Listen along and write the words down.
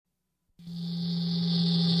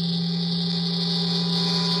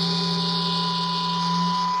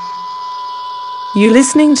You're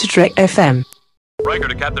listening to Trek FM. Riker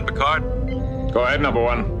to Captain Picard. Go ahead, number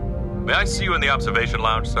one. May I see you in the observation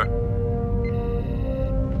lounge, sir?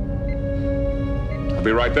 I'll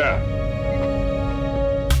be right there.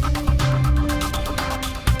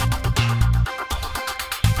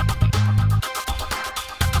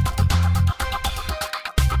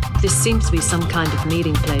 This seems to be some kind of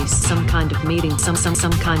meeting place, some kind of meeting, some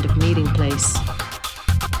kind of meeting place.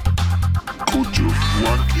 Could you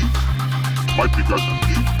flunky? Might be better than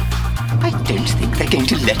me. I don't think they're going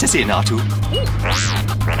to let us in, Artu.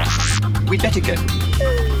 We'd better go.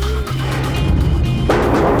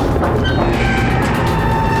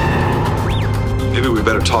 Maybe we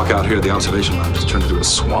better talk out here. The observation lounge has turned into a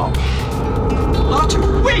swamp.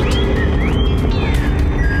 Artu, wait!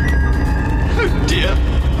 Oh dear.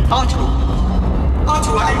 Artu,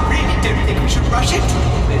 I really don't think we should rush into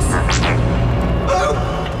all this. Oh,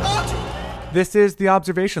 Artu! This is the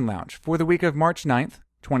Observation Lounge for the week of March 9th,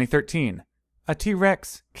 2013. A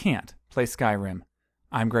T-Rex can't play Skyrim.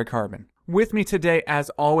 I'm Greg Harbin. With me today, as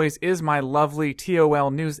always, is my lovely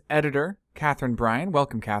TOL news editor, Kathryn Brihan.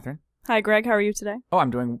 Welcome, Kathryn. Hi, Greg. How are you today? Oh,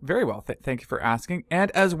 I'm doing very well. Thank you for asking.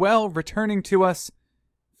 And as well, returning to us,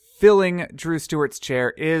 filling Drew Stewart's chair,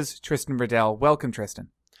 is Tristan Riddell. Welcome, Tristan.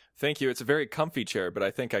 Thank you. It's a very comfy chair, but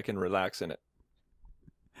I think I can relax in it.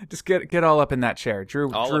 Just get all up in that chair. Drew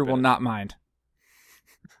will not mind.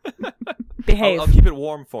 Behave. I'll keep it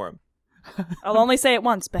warm for him. I'll only say it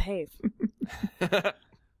once. Behave.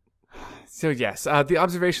 So yes, the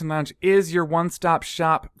Observation Lounge is your one-stop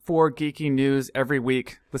shop for geeky news every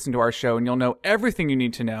week. Listen to our show and you'll know everything you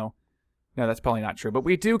need to know. No, that's probably not true, but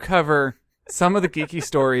we do cover some of the geeky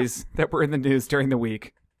stories that were in the news during the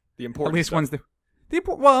week. The important At least stuff. ones that...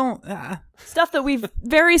 Stuff that we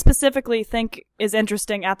very specifically think is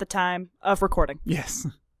interesting at the time of recording. Yes.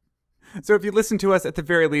 So if you listen to us, at the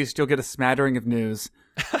very least, you'll get a smattering of news.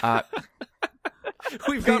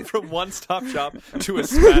 We've gone from one-stop shop to a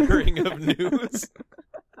smattering of news.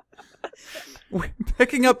 We're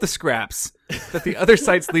picking up the scraps that the other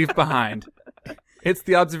sites leave behind. It's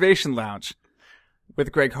the Observation Lounge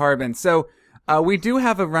with Greg Harbin. So we do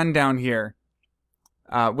have a rundown here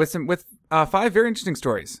with 5 very interesting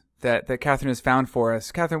stories that Kathryn has found for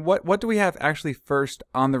us. Kathryn, what do we have actually first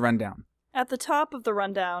on the rundown? At the top of the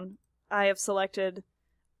rundown, I have selected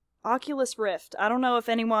Oculus Rift. I don't know if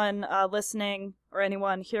anyone listening or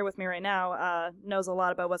anyone here with me right now knows a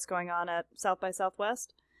lot about what's going on at South by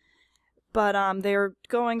Southwest, but they're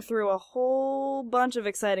going through a whole bunch of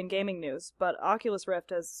exciting gaming news, but Oculus Rift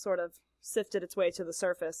has sort of sifted its way to the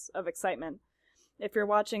surface of excitement. If you're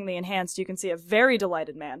watching the enhanced, you can see a very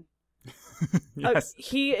delighted man. Yes.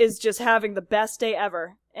 He is just having the best day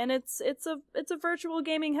ever, and it's a virtual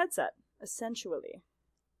gaming headset, essentially.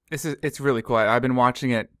 It's really cool. I've been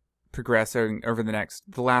watching it progress over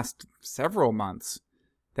the last several months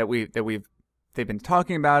they've been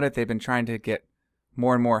talking about it. They've been trying to get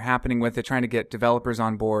more and more happening with it, trying to get developers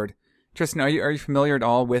on board. Tristan, are you familiar at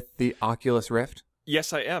all with the Oculus Rift?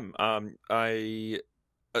 Yes, I am.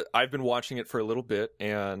 I've been watching it for a little bit,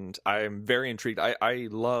 and I'm very intrigued. I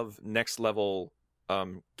love next level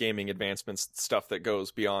gaming advancements, stuff that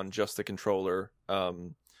goes beyond just the controller.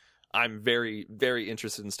 I'm very, very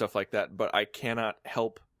interested in stuff like that, but I cannot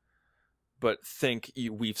help but think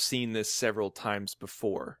we've seen this several times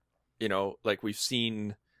before. You know, like we've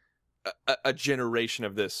seen a generation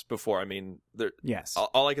of this before. I mean, yes.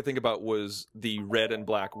 All I could think about was the red and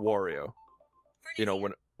black Wario. You know,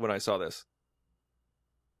 when I saw this.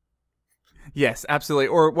 Yes, absolutely.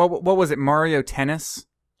 Or what was it, Mario Tennis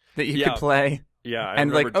that you could play? Yeah, I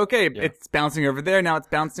and remember, it's bouncing over there. Now it's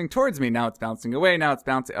bouncing towards me. Now it's bouncing away. Now it's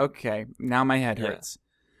bouncing. Okay, now my head hurts.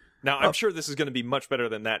 Now I'm sure this is going to be much better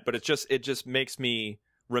than that, but it just makes me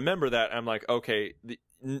remember that. I'm like, okay,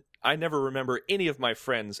 I never remember any of my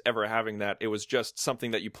friends ever having that. It was just something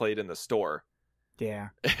that you played in the store. Yeah.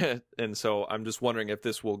 And so I'm just wondering if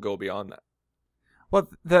this will go beyond that. Well,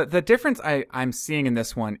 the difference I'm seeing in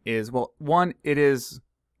this one is, it's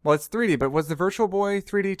 3D, but was the Virtual Boy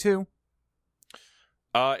 3D too?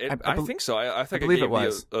 I think so. I think I believe gave it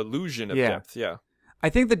was the illusion of depth. Yeah. I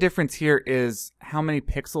think the difference here is how many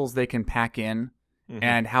pixels they can pack in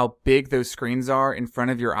and how big those screens are in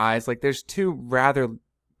front of your eyes. Like there's 2 rather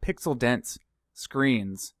pixel dense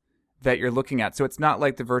screens that you're looking at. So it's not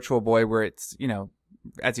like the Virtual Boy where it's,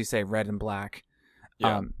 as you say, red and black.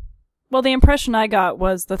 Yeah. Well, the impression I got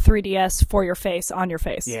was the 3DS for your face, on your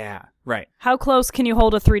face. Yeah, right. How close can you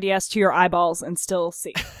hold a 3DS to your eyeballs and still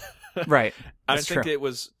see? Right. I think it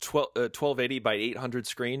was 1280 by 800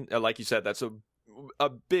 screen. Like you said, that's a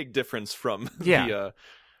big difference from the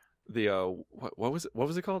what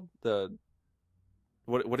was it called?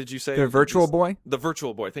 What did you say? The Virtual Boy? The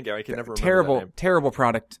Virtual Boy. I think I can never remember that name. Terrible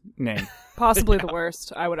product name. Possibly the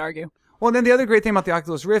worst, I would argue. Well, and then the other great thing about the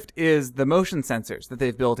Oculus Rift is the motion sensors that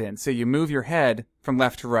they've built in. So you move your head from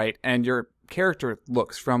left to right, and your character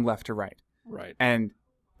looks from left to right. Right. And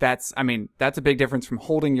that's a big difference from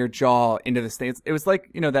holding your jaw into this thing. It was like,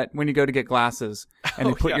 that when you go to get glasses and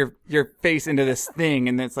they put your face into this thing,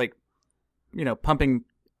 and it's like, pumping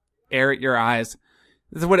air at your eyes.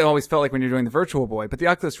 This is what it always felt like when you're doing the Virtual Boy. But the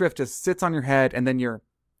Oculus Rift just sits on your head, and then you're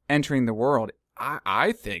entering the world.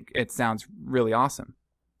 I think it sounds really awesome.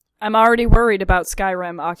 I'm already worried about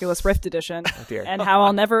Skyrim Oculus Rift Edition dear. and how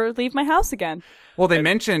I'll never leave my house again. Well, they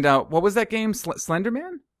mentioned, what was that game,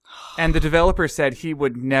 Slenderman? And the developer said he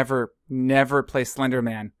would never play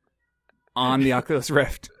Slenderman on the Oculus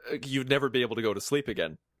Rift. You'd never be able to go to sleep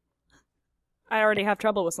again. I already have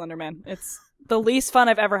trouble with Slenderman. It's the least fun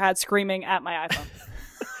I've ever had screaming at my iPhone.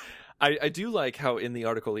 I do like how in the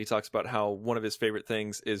article he talks about how one of his favorite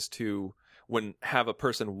things is to have a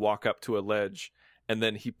person walk up to a ledge and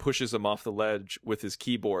then he pushes them off the ledge with his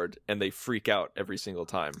keyboard and they freak out every single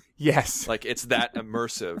time. Yes. Like it's that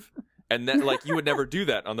immersive. And that, like, you would never do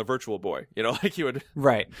that on the Virtual Boy, like you would,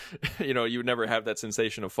 right? You would never have that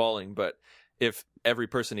sensation of falling. But if every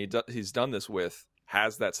person he's done this with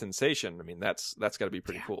has that sensation, I mean, that's got to be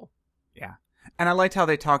pretty cool. Yeah, and I liked how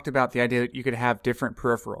they talked about the idea that you could have different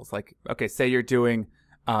peripherals. Like, okay, say you're doing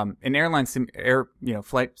an airline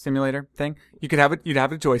flight simulator thing, you'd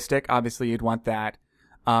have a joystick. Obviously, you'd want that.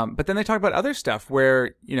 But then they talk about other stuff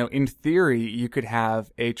where, in theory, you could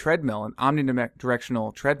have a treadmill, an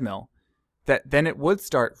omnidirectional treadmill. That then it would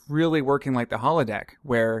start really working like the holodeck,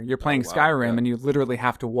 where you're playing Skyrim and you literally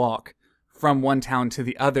have to walk from one town to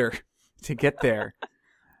the other to get there.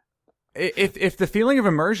 If the feeling of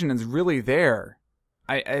immersion is really there,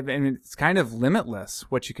 I mean, it's kind of limitless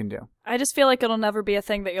what you can do. I just feel like it'll never be a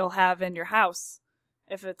thing that you'll have in your house.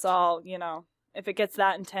 If it's all, if it gets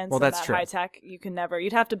that intense and that high tech,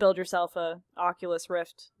 you'd have to build yourself a Oculus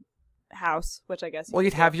Rift house, which I guess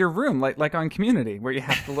you'd have your room like on Community, where you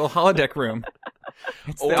have the little holodeck room.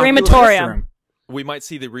 It's the Dreamatorium. We might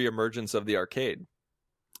see the reemergence of the arcade.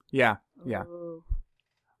 Yeah.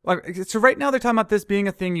 So right now they're talking about this being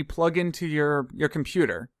a thing you plug into your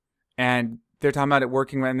computer, and they're talking about it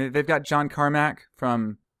working. And they've got John Carmack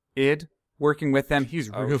from id working with them. He's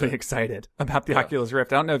really excited about the Oculus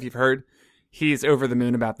Rift. I don't know if you've heard. He's over the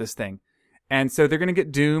moon about this thing, and so they're going to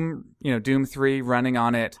get Doom 3 running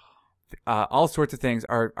on it. All sorts of things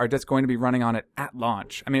are just going to be running on it at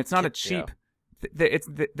launch. I mean, it's not a cheap. Yeah.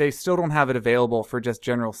 They still don't have it available for just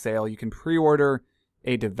general sale. You can pre-order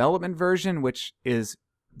a development version, which is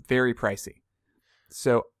very pricey.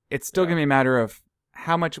 So it's still going to be a matter of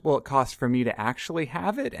how much will it cost for me to actually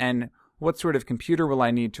have it, and what sort of computer will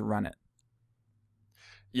I need to run it.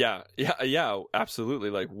 Yeah, absolutely.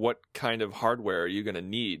 Like, what kind of hardware are you going to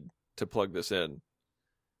need to plug this in?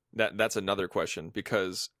 That's another question,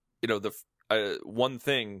 because the one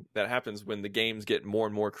thing that happens when the games get more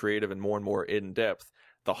and more creative and more in depth,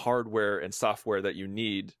 the hardware and software that you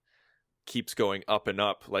need keeps going up and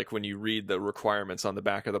up. Like when you read the requirements on the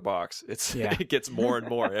back of the box, it gets more and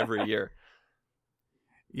more every year.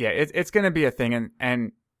 Yeah, it's going to be a thing,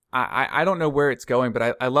 and I don't know where it's going,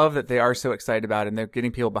 but I love that they are so excited about it and they're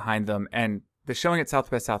getting people behind them. And the showing at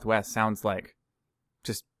South by Southwest sounds like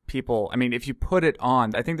just people. I mean, if you put it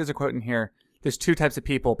on, I think there's a quote in here. There's two types of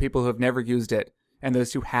people who have never used it and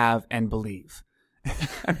those who have and believe.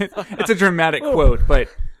 I mean, it's a dramatic quote, but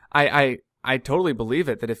I totally believe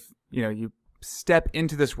it, that if, you step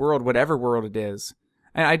into this world, whatever world it is,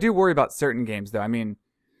 and I do worry about certain games though. I mean,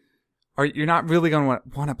 you're not really going to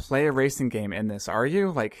want to play a racing game in this, are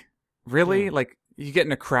you? Like, really? Yeah. Like, you get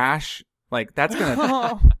in a crash? Like, that's going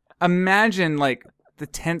to... Imagine, like, the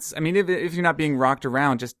tense... I mean, if you're not being rocked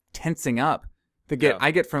around, just tensing up.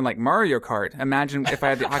 I get from, like, Mario Kart. Imagine if I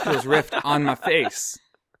had the Oculus Rift on my face.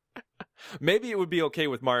 Maybe it would be okay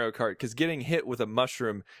with Mario Kart, because getting hit with a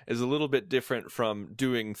mushroom is a little bit different from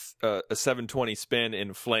doing a 720 spin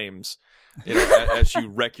in flames, as you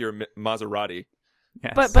wreck your Maserati.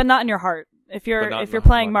 Yes. But not in your heart. If you're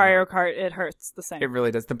playing Mario Kart, it hurts the same. It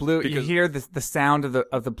really does. The blue, you hear the sound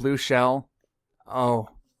of the blue shell. Oh,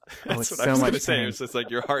 that's it's what so I was much going to say. pain. It's just like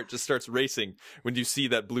your heart just starts racing when you see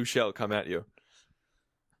that blue shell come at you.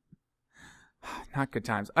 Not good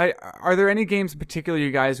times. Are there any games in particular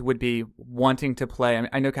you guys would be wanting to play?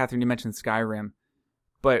 I know, Kathryn, you mentioned Skyrim,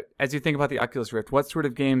 but as you think about the Oculus Rift, what sort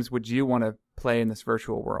of games would you want to play in this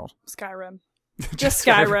virtual world? Skyrim. Just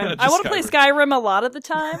Skyrim. I want to play Skyrim a lot of the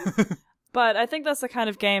time, but I think that's the kind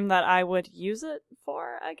of game that I would use it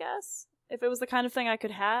for, I guess. If it was the kind of thing I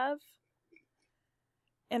could have.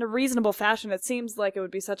 in a reasonable fashion. It seems like it would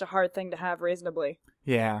be such a hard thing to have reasonably.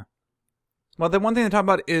 Yeah. Well, the one thing to talk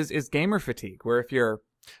about is gamer fatigue, where if you're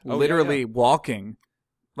literally walking,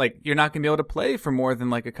 like, you're not going to be able to play for more than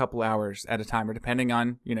like a couple hours at a time, or depending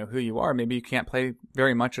on, who you are, maybe you can't play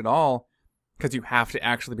very much at all because you have to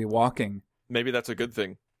actually be walking. Maybe that's a good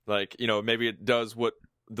thing. Like, maybe it does what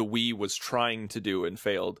the Wii was trying to do and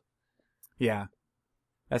failed. Yeah,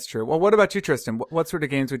 that's true. Well, what about you, Tristan? What sort of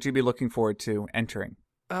games would you be looking forward to entering?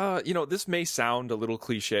 This may sound a little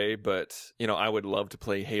cliche, but, I would love to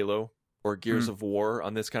play Halo or Gears of War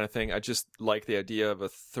on this kind of thing. I just like the idea of a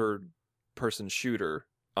third-person shooter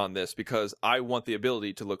on this because I want the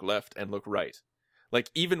ability to look left and look right.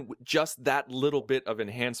 Like, even just that little bit of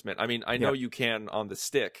enhancement. I mean, I know you can on the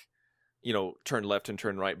stick, turn left and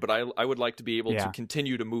turn right, but I would like to be able to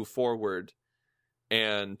continue to move forward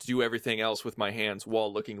and do everything else with my hands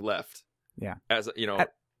while looking left. Yeah. As,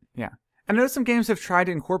 Yeah. I know some games have tried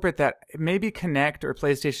to incorporate that, maybe Kinect or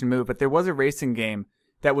PlayStation Move, but there was a racing game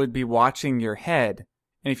that would be watching your head,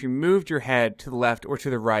 and if you moved your head to the left or to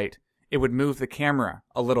the right, it would move the camera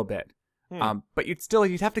a little bit. But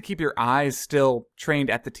you'd have to keep your eyes still trained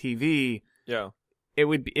at the TV. Yeah.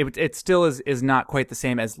 It still is not quite the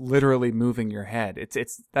same as literally moving your head.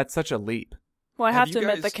 That's such a leap. Well, I have to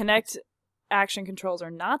admit, the Kinect action controls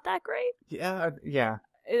are not that great. Yeah.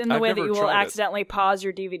 In the way that you will accidentally pause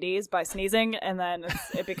your DVDs by sneezing, and then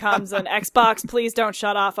it becomes an Xbox, please don't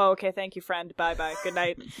shut off. Oh, okay, thank you, friend. Bye-bye. Good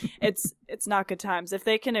night. It's not good times. If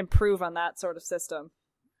they can improve on that sort of system.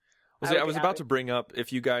 I was about to bring up,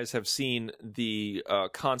 if you guys have seen the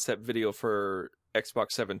concept video for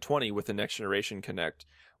Xbox 720 with the Next Generation Kinect,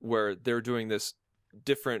 where they're doing this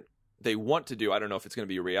different... They want to do, I don't know if it's going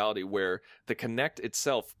to be a reality, where the Kinect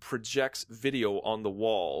itself projects video on the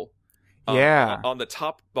wall... on the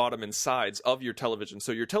top, bottom, and sides of your television.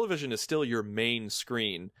 So your television is still your main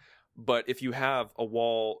screen, but if you have a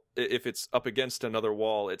wall, if it's up against another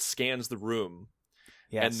wall, it scans the room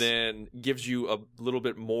and then gives you a little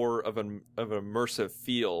bit more of an immersive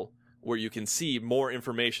feel where you can see more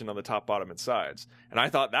information on the top, bottom, and sides. And I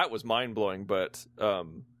thought that was mind-blowing, but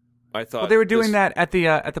I thought... Well, they were doing that at the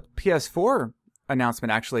PS4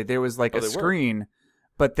 announcement, actually. There was like a screen,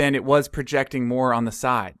 but then it was projecting more on the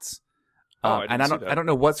sides. I don't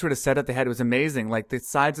know what sort of setup they had. It was amazing. Like the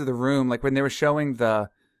sides of the room, like when they were showing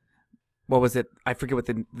what was it? I forget what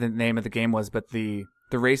the name of the game was, but the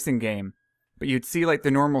racing game. But you'd see like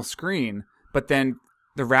the normal screen, but then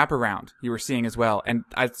the wraparound you were seeing as well. And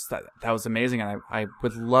I just thought that was amazing. And I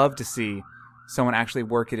would love to see someone actually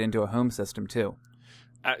work it into a home system too.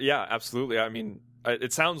 Yeah, absolutely. I mean,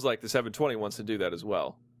 it sounds like the 720 wants to do that as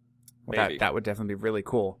well. That would definitely be really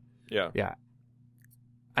cool. Yeah. Yeah.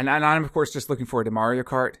 And I'm, of course, just looking forward to Mario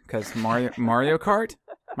Kart, because Mario Kart,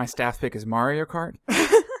 my staff pick is Mario Kart,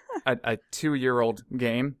 a 2-year-old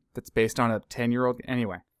game that's based on a 10-year-old.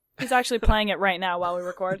 Anyway. He's actually playing it right now while we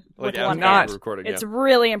record. With one hand. It's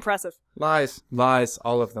really impressive. Lies.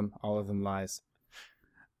 All of them lies.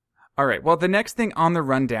 All right. Well, the next thing on the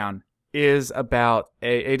rundown is about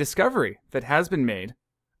a discovery that has been made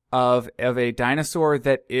of a dinosaur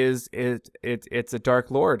that it's a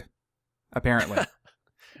Dark Lord, apparently.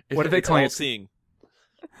 What are they calling it? Seeing.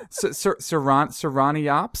 Sauroniops?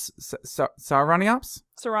 Sauroniops?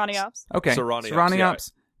 Sauroniops. Okay.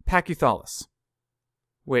 Sauroniops pachythalus,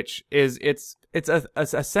 which is it's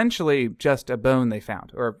essentially just a bone they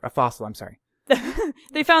found, or a fossil. I'm sorry.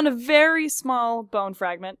 They found a very small bone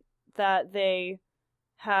fragment that they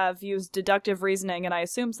have used deductive reasoning, and I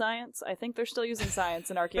assume science. I think they're still using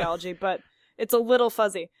science in archaeology, but it's a little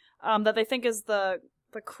fuzzy. That they think is the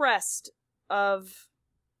crest of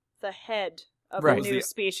the head of a new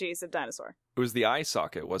species of dinosaur. It was the eye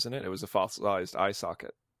socket, wasn't it? It was a fossilized eye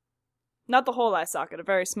socket. Not the whole eye socket, a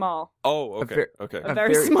very small. Oh, okay. A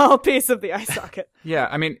very small piece of the eye socket. Yeah,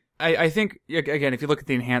 I mean, I think, again, if you look at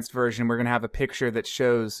the enhanced version, we're going to have a picture that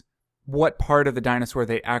shows what part of the dinosaur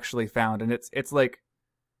they actually found, and it's like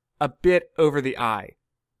a bit over the eye.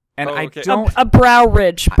 And I don't... A brow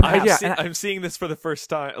ridge, perhaps. I'm seeing this for the first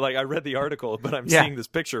time. Like, I read the article, but I'm seeing this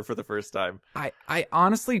picture for the first time. I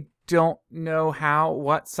honestly don't know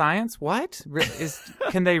what science? What?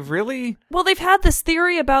 Can they really... Well, they've had this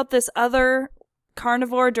theory about this other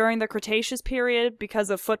carnivore during the Cretaceous period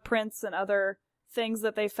because of footprints and other things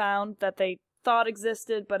that they found that they thought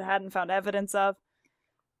existed but hadn't found evidence of.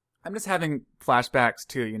 I'm just having flashbacks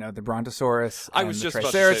to, the Brontosaurus and the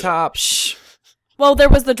Triceratops. Well, there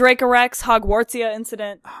was the Dracorex Hogwartsia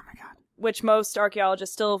incident. Oh my god. Which most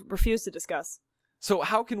archaeologists still refuse to discuss. So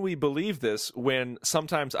how can we believe this when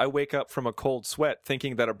sometimes I wake up from a cold sweat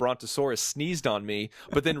thinking that a brontosaurus sneezed on me,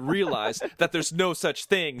 but then realize that there's no such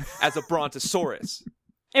thing as a brontosaurus?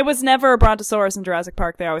 It was never a brontosaurus in Jurassic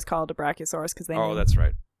Park. They always called it a brachiosaurus because they knew. Oh, that's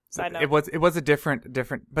right. Side note. It was a different,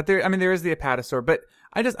 but there is the apatosaur, but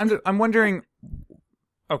I'm wondering,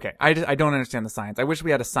 okay, I don't understand the science. I wish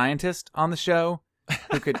we had a scientist on the show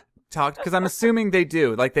who could talk, because I'm assuming they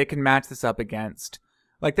do, like they can match this up against,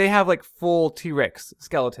 like they have like full T-Rex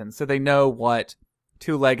skeletons, so they know what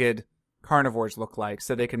two-legged carnivores look like,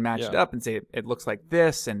 so they can match it up and say it looks like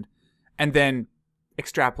this, and then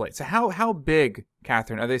extrapolate. So how big,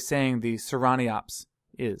 Kathryn, are they saying the Sauroniops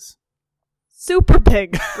is? Super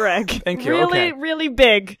big, Greg. Thank you. Really, okay. Really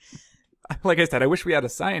big. Like I said, I wish we had a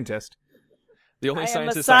scientist. The only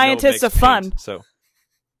scientist scientist of fun. Paint, so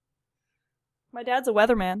my dad's a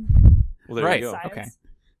weatherman. Well, there you go. Science. Okay.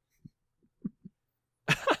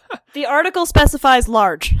 The article specifies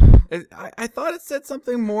large. I thought it said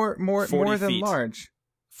something more than feet. large.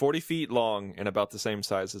 40 feet long and about the same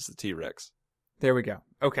size as the T-Rex. There we go.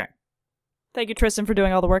 Okay. Thank you, Tristan, for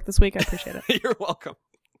doing all the work this week. I appreciate it. You're welcome.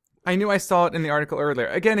 I knew I saw it in the article earlier.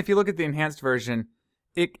 Again, if you look at the enhanced version,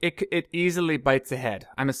 it easily bites ahead.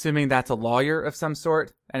 I'm assuming that's a lawyer of some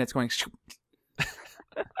sort, and it's going.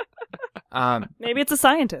 Maybe it's a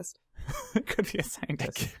scientist. It could be a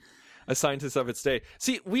scientist. A scientist of its day.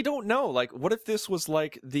 See, we don't know. Like, what if this was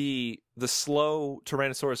like the slow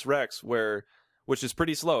Tyrannosaurus Rex, which is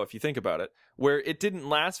pretty slow if you think about it, where it didn't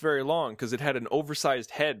last very long because it had an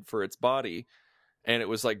oversized head for its body, and it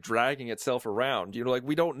was like dragging itself around. You know, like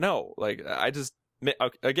we don't know. Like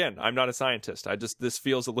again, I'm not a scientist. This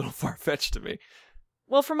feels a little far-fetched to me.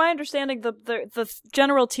 Well, from my understanding, the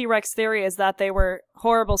general T-Rex theory is that they were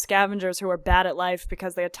horrible scavengers who were bad at life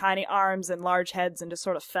because they had tiny arms and large heads and just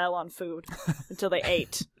sort of fell on food until they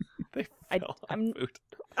ate. They fell on food.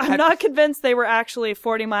 I'm not convinced they were actually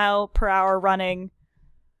 40-mile-per-hour running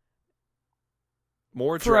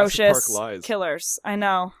more ferocious Jurassic Park lies. Killers. I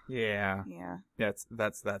know. Yeah. That's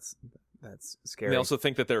scary. And they also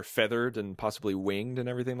think that they're feathered and possibly winged and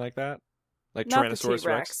everything like that, like not Tyrannosaurus the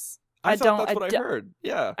Rex. I thought that's what I heard.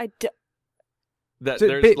 Yeah. That So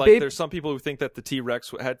there's some people who think that the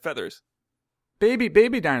T-Rex had feathers.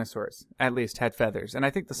 Baby dinosaurs at least had feathers, and I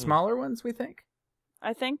think the smaller ones.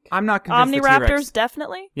 I think I'm not convinced. Omniraptors, the T-Rex.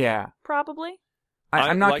 Definitely. Yeah. Probably.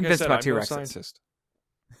 I'm not like convinced I said, about I'm no T-Rexes. scientist.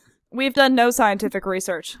 We've done no scientific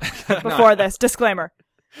research before this. Disclaimer.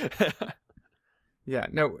 Yeah.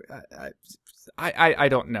 No. I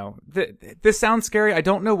don't know. This sounds scary. I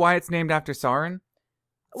don't know why it's named after Sauron.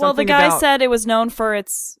 Well, the guy said it was known for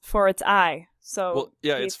its eye. So well,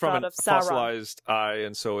 yeah, it's from a Sauron. fossilized eye,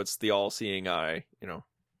 and so it's the all-seeing eye. You know,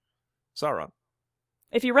 Sauron.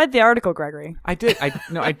 If you read the article, Gregory, I did.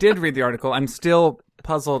 I did read the article. I'm still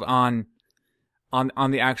puzzled on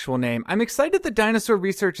the actual name. I'm excited that dinosaur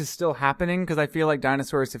research is still happening because I feel like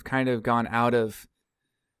dinosaurs have kind of gone out of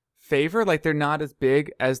favor. Like they're not as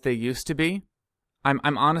big as they used to be. I'm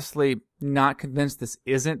honestly not convinced this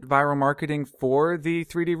isn't viral marketing for the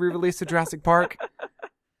 3D re-release of Jurassic Park.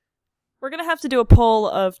 We're going to have to do a poll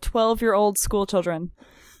of 12-year-old school children.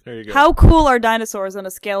 There you go. How cool are dinosaurs on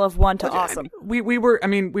a scale of 1 to awesome? We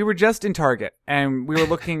were just in Target and we were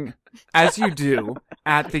looking, as you do,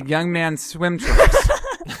 at the young man's swim trunks.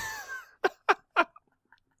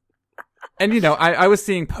 And, you know, I was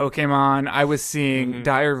seeing Pokemon, I was seeing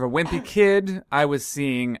Diary of a Wimpy Kid, I was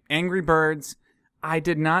seeing Angry Birds. I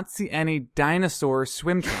did not see any dinosaur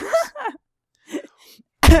swim trunks.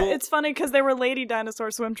 It's funny because they were lady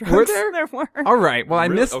dinosaur swim trunks. Were there? There were. All right. Well, I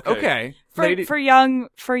Really? missed. Okay. For young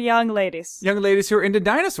ladies. Young ladies who are into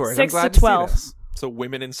dinosaurs. 6 I'm glad to 12. see this. So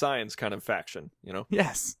women in science kind of faction, you know?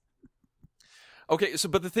 Yes. Okay, so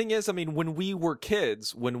but the thing is, I mean, when we were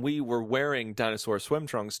kids, when we were wearing dinosaur swim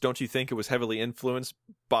trunks, don't you think it was heavily influenced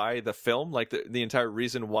by the film? Like the entire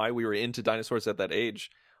reason why we were into dinosaurs at that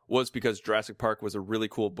age was because Jurassic Park was a really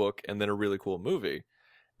cool book and then a really cool movie.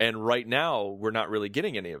 And right now, we're not really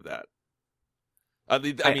getting any of that. I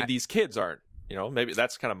mean, these kids aren't, you know, maybe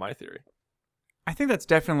that's kind of my theory. I think that's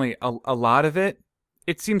definitely a lot of it.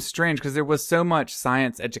 It seems strange because there was so much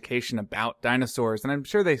science education about dinosaurs, and I'm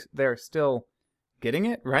sure they're still getting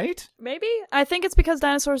it, right? Maybe. I think it's because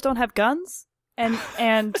dinosaurs don't have guns,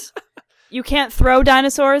 and you can't throw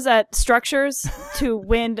dinosaurs at structures to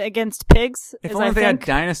win against pigs. If only they had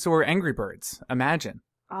dinosaur Angry Birds. Imagine.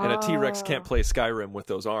 And a T-Rex can't play Skyrim with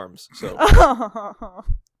those arms, so.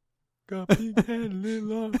 Got big head,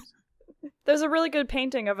 little arms. There's a really good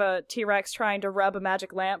painting of a T-Rex trying to rub a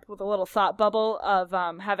magic lamp with a little thought bubble of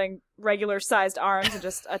having regular-sized arms and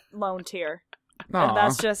just a lone tear. Aww. And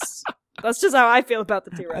that's just That's just how I feel about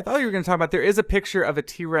the T-Rex. I thought you were going to talk about, there is a picture of a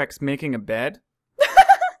T-Rex making a bed.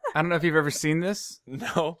 I don't know if you've ever seen this.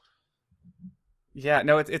 No. Yeah,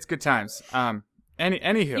 no, it's good times.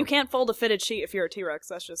 Anywho. You can't fold a fitted sheet if you're a T-Rex.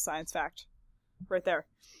 That's just science fact. Right there.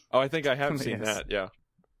 Oh, I think I have seen that, yeah.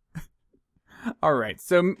 All right,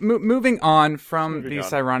 so moving on from the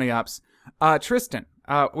Sauroniops. Tristan,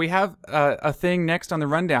 we have a thing next on the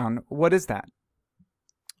rundown. What is that?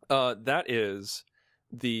 That is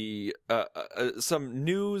the some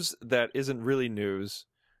news that isn't really news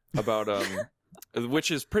about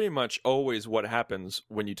which is pretty much always what happens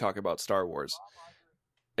when you talk about Star Wars.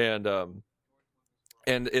 And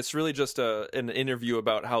it's really just an interview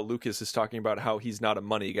about how Lucas is talking about how he's not a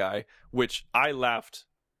money guy, which I laughed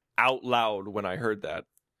out loud when I heard that.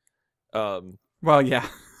 Well, yeah.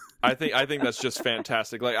 I think that's just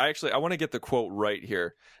fantastic. Like, I want to get the quote right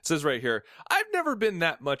here. It says right here, "I've never been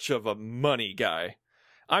that much of a money guy.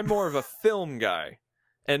 I'm more of a film guy.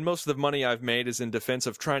 And most of the money I've made is in defense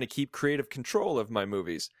of trying to keep creative control of my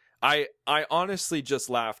movies." I honestly just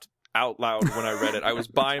laughed out loud when I read it. I was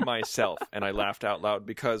by myself and I laughed out loud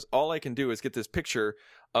because all I can do is get this picture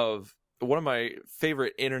of one of my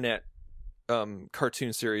favorite internet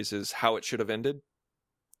cartoon series is How It Should Have Ended.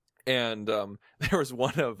 And there was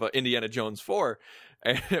one of Indiana Jones 4,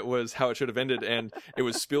 and it was How It Should Have Ended, and it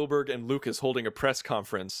was Spielberg and Lucas holding a press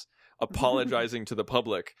conference apologizing to the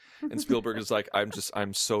public, and Spielberg is like,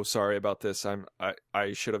 I'm so sorry about this.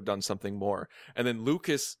 I should have done something more. And then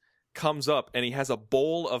Lucas comes up and he has a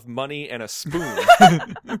bowl of money and a spoon.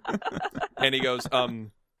 And he goes,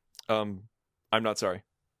 I'm not sorry.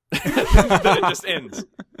 Then it just ends.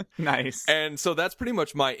 Nice. And so that's pretty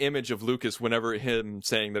much my image of Lucas whenever him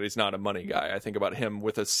saying that he's not a money guy. I think about him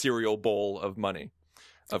with a cereal bowl of money,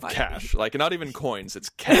 of cash. Like, not even coins, it's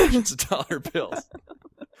cash, it's dollar bills.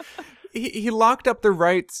 He locked up the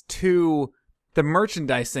rights to the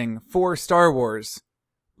merchandising for Star Wars,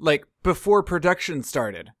 like, before production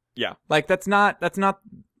started. Yeah. Like, that's not,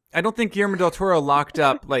 I don't think Guillermo del Toro locked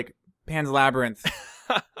up, like, Pan's Labyrinth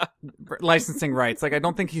licensing rights. Like, I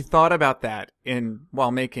don't think he thought about that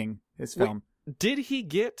while making his film. Wait, did he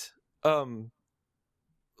get,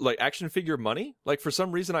 like, action figure money? Like, for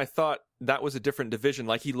some reason I thought that was a different division.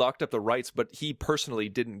 Like, he locked up the rights, but he personally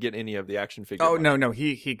didn't get any of the action figure money. No,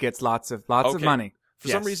 he gets lots of money. For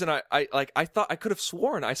some reason, I thought I could have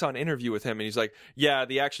sworn I saw an interview with him, and he's like, "Yeah,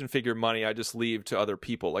 the action figure money I just leave to other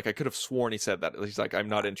people." Like, I could have sworn he said that. He's like, "I'm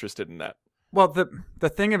not interested in that." Well, the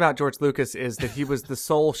thing about George Lucas is that he was the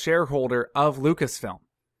sole shareholder of Lucasfilm.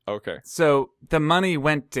 Okay. So the money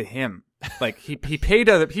went to him. Like, he paid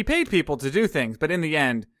people to do things, but in the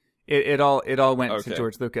end, it all went to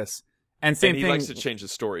George Lucas. And same thing. He likes to change the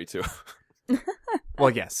story too. Well,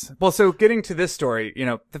 yes. Well, so getting to this story,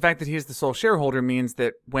 the fact that he's the sole shareholder means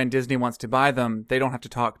that when Disney wants to buy them, they don't have to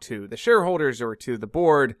talk to the shareholders or to the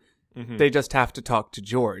board. Mm-hmm. They just have to talk to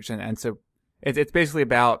George. And so it's basically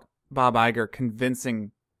about Bob Iger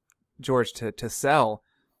convincing George to sell.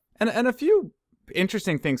 And a few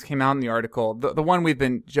interesting things came out in the article. The one we've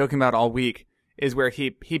been joking about all week is where he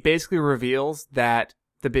basically reveals that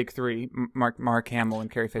the big three, Mark Hamill and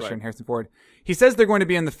Carrie Fisher and Harrison Ford, he says they're going to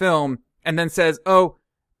be in the film, and then says, "Oh,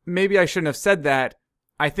 maybe I shouldn't have said that.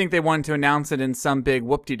 I think they wanted to announce it in some big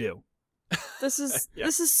whoop-de-doo." This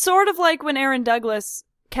is sort of like when Aaron Douglas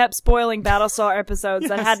kept spoiling Battlestar episodes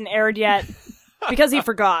that hadn't aired yet because he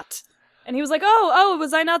forgot. And he was like, oh,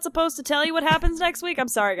 was I not supposed to tell you what happens next week? I'm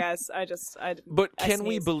sorry, guys. But can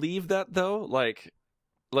we believe that, though? Like,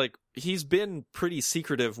 he's been pretty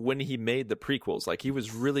secretive when he made the prequels. Like, he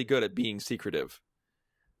was really good at being secretive.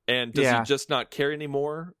 And does he just not care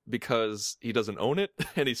anymore because he doesn't own it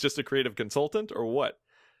and he's just a creative consultant, or what?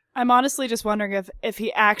 I'm honestly just wondering if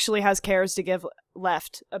he actually has cares to give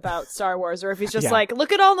left about Star Wars, or if he's just like,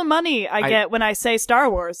 look at all the money I get when I say Star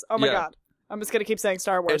Wars. Oh my God. I'm just going to keep saying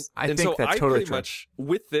Star Wars. I think that's totally true. Much,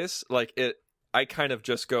 with this, like, I kind of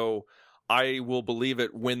just go, I will believe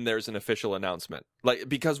it when there's an official announcement. Like,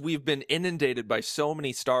 because we've been inundated by so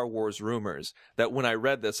many Star Wars rumors that when I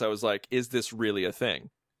read this, I was like, is this really a thing?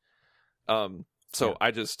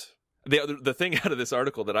 I just, the thing out of this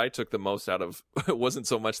article that I took the most out of wasn't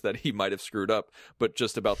so much that he might have screwed up, but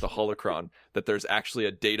just about the holocron, that there's actually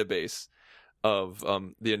a database of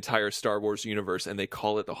the entire Star Wars universe, and they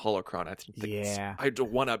call it the holocron. I think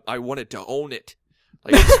I wanted to own it.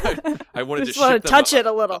 Like, I wanted to ship them touch it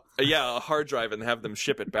a little. A hard drive and have them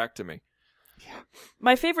ship it back to me. Yeah.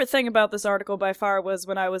 My favorite thing about this article by far was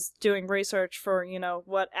when I was doing research for,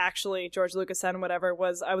 what actually George Lucas said and whatever,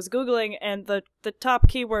 was I was Googling, and the top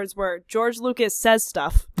keywords were George Lucas says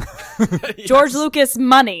stuff, George Lucas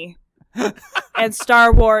money, and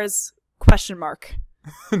Star Wars question mark.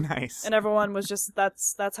 Nice. And everyone was just,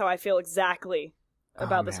 that's how I feel exactly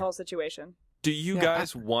about this whole situation. Do you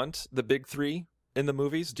guys want the big three in the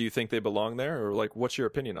movies? Do you think they belong there? Or, like, what's your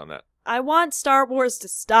opinion on that? I want Star Wars to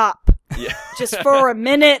stop. Yeah. Just for a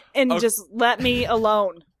minute and just let me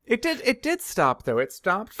alone. It did stop, though. It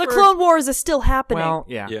stopped The Clone Wars is still happening. Well,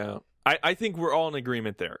 yeah. Yeah. I think we're all in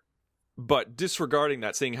agreement there. But disregarding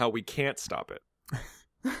that, saying how we can't stop it.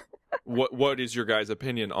 What is your guys'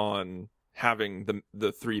 opinion on having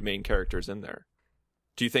the three main characters in there?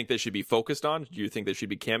 Do you think they should be focused on? Do you think they should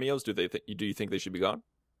be cameos? Do you think they should be gone?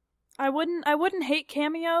 I wouldn't hate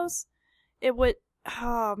cameos. It would.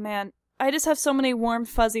 Oh man, I just have so many warm,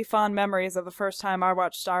 fuzzy, fond memories of the first time I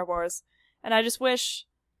watched Star Wars, and I just wish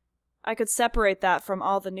I could separate that from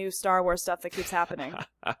all the new Star Wars stuff that keeps happening,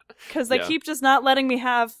 because they keep just not letting me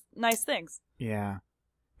have nice things. Yeah.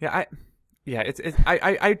 I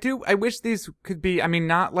wish these could be. I mean,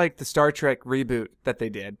 not like the Star Trek reboot that they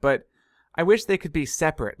did, but I wish they could be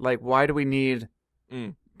separate. Like, why do we need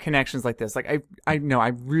connections like this? Like, I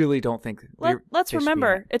really don't think. Let's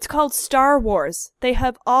remember, it's called Star Wars. They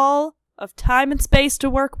have all of time and space to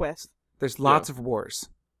work with. There's lots of wars,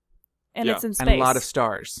 and it's in space, and a lot of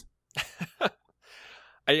stars.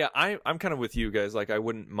 I'm kind of with you guys. Like, I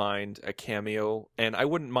wouldn't mind a cameo, and I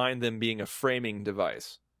wouldn't mind them being a framing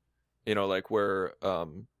device. You know, like where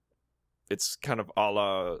it's kind of a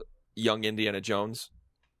la Young Indiana Jones.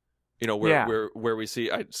 You know, where we see,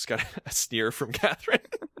 I just got a sneer from Kathryn.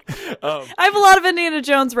 I have a lot of Indiana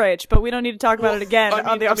Jones rage, but we don't need to talk about it again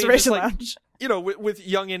on the Observation Lounge. You know, with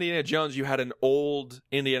Young Indiana Jones, you had an old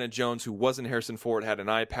Indiana Jones who wasn't Harrison Ford, had an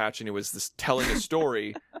eye patch, and he was telling a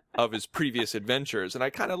story of his previous adventures. And I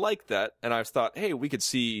kind of liked that. And I thought, hey, we could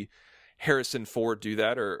see Harrison Ford do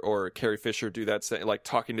that, or Carrie Fisher do that, like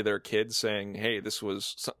talking to their kids, saying, "Hey, this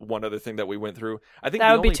was one other thing that we went through." I think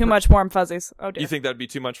that would be too much warm fuzzies. Oh dear. You think that'd be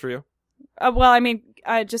too much for you? Well, I mean,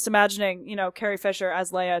 just imagining, Carrie Fisher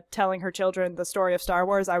as Leia telling her children the story of Star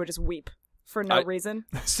Wars, I would just weep for no reason.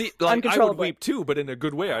 See, like, I would weep too, but in a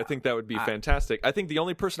good way. I think that would be fantastic. I think the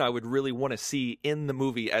only person I would really want to see in the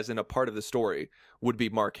movie, as in a part of the story, would be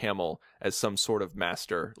Mark Hamill as some sort of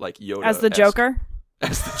master, like Yoda. As the Joker?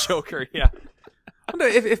 As the Joker, yeah.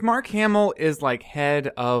 If Mark Hamill is like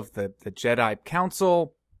head of the Jedi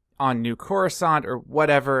Council on New Coruscant or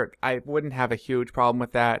whatever, I wouldn't have a huge problem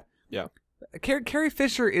with that. Yeah. Carrie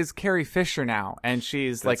Fisher is Carrie Fisher now, and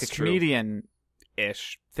she's like a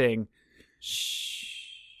comedian-ish thing. Shh.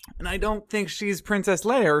 And I don't think she's Princess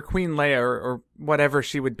Leia or Queen Leia or whatever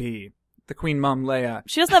she would be. The Queen Mum Leia.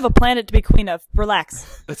 She doesn't have a planet to be queen of.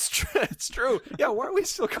 Relax. That's true. It's true. Yeah, why are we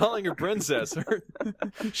still calling her princess?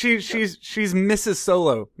 She's Mrs.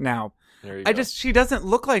 Solo now. There you go. She doesn't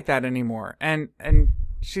look like that anymore, and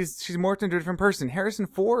she's morphed into a different person. Harrison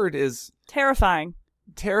Ford is terrifying.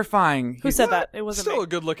 Who said that? It wasn't still me. A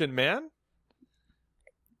good-looking man.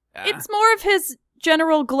 It's more of his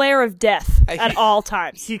general glare of death at all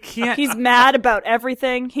times. He can't. He's mad about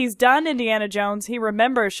everything. He's done Indiana Jones. He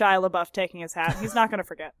remembers Shia LaBeouf taking his hat. He's not going to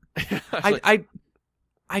forget.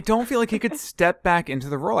 I don't feel like he could step back into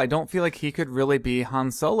the role. I don't feel like he could really be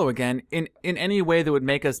Han Solo again in any way that would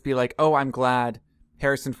make us be like, oh, I'm glad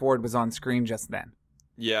Harrison Ford was on screen just then.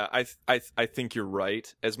 Yeah, I think you're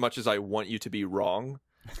right. As much as I want you to be wrong,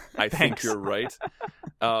 I think you're right.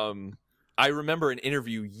 I remember an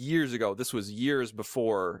interview years ago. This was years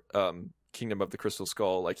before Kingdom of the Crystal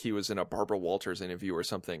Skull. Like, he was in a Barbara Walters interview or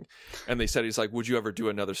something. And they said, he's like, would you ever do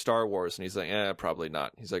another Star Wars? And he's like, probably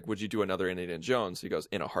not. He's like, would you do another Indiana Jones? He goes,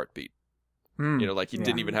 in a heartbeat. Like, he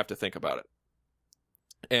didn't even have to think about it.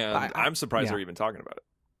 And I'm surprised they're even talking about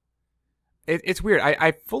it. It's weird.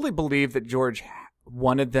 I fully believe that George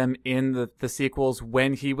wanted them in the sequels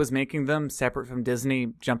when he was making them, separate from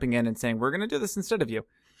Disney jumping in and saying, we're going to do this instead of you.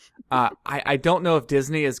 I don't know if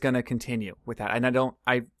Disney is going to continue with that. And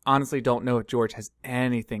I honestly don't know if George has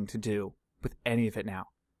anything to do with any of it now.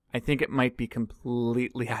 I think it might be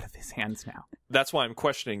completely out of his hands now. That's why I'm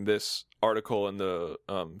questioning this article and the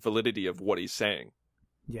validity of what he's saying.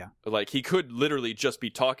 Yeah. Like, he could literally just be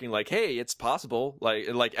talking like, hey, it's possible.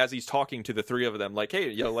 Like as he's talking to the three of them, like,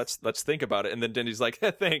 hey, let's think about it. And then Denny's like,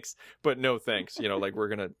 thanks, but no thanks. Like, we're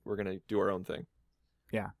going to do our own thing.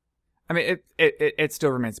 Yeah. I mean, it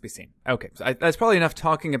still remains to be seen. Okay. So that's probably enough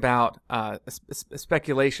talking about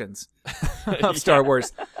speculations of Star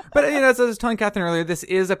Wars. But, as I was telling Kathryn earlier, this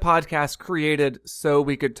is a podcast created so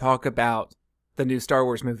we could talk about the new Star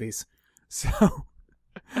Wars movies. So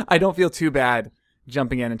I don't feel too bad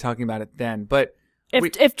jumping in and talking about it then. But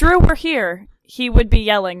if Drew were here, he would be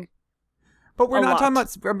yelling. But we're not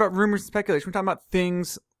talking about rumors and speculation. We're talking about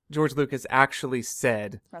things George Lucas actually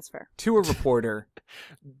said that's fair to a reporter.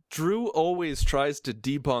 Drew always tries to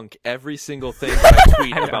debunk every single thing that I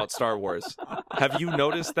tweet about Star Wars. Have you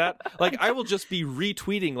noticed that? Like, I will just be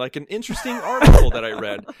retweeting like an interesting article that I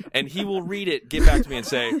read, and he will read it, get back to me, and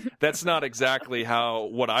say, "That's not exactly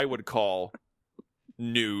what I would call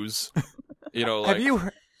news." You know, like,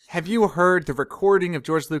 Have you heard the recording of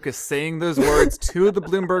George Lucas saying those words to the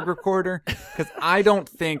Bloomberg recorder? Because I don't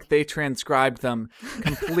think they transcribed them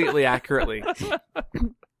completely accurately.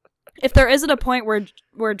 If there isn't a point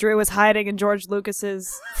where Drew is hiding in George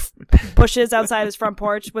Lucas's bushes outside his front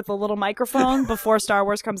porch with a little microphone before Star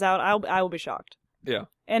Wars comes out, I will be shocked. Yeah.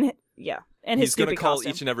 And his he's going to call costume.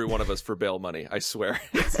 each and every one of us for bail money, I swear.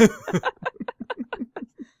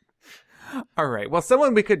 All right. Well,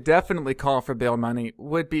 someone we could definitely call for bail money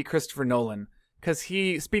would be Christopher Nolan, because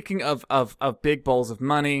speaking of big bowls of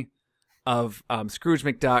money, of Scrooge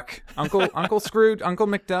McDuck, Uncle Scrooge, Uncle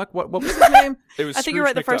McDuck. What was his name? It was. I think you're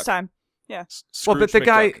right the first time. Yeah. Well, but the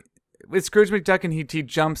guy with Scrooge McDuck, and he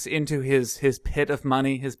jumps into his pit of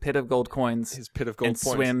money, his pit of gold coins, and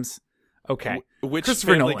swims. Okay. Which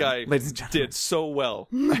Family Nolan, Guy did so well.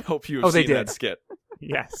 I hope you have seen that skit.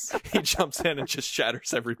 Yes. He jumps in and just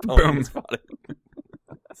shatters every bone in his body.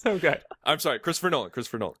 So good. I'm sorry, Christopher Nolan.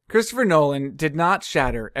 Christopher Nolan did not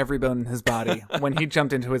shatter every bone in his body when he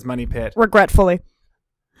jumped into his money pit. Regretfully.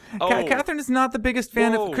 Kathryn is not the biggest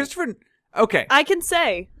fan of Christopher. Okay. I can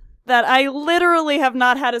say that I literally have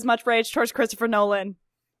not had as much rage towards Christopher Nolan.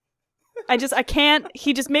 I can't.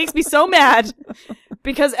 He just makes me so mad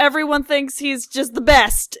because everyone thinks he's just the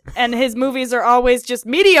best and his movies are always just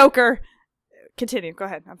mediocre. Continue. Go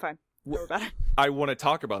ahead. I'm fine. I want to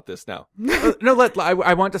talk about this now.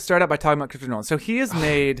 I want to start out by talking about Christopher Nolan. So he has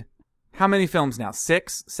made how many films now?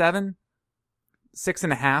 6, 7,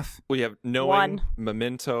 6.5? We have Knowing,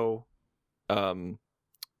 Memento, Batman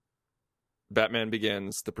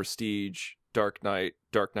Begins, The Prestige, Dark Knight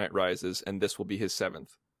Rises, and this will be his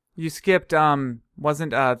 7th. You skipped,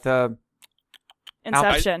 wasn't the...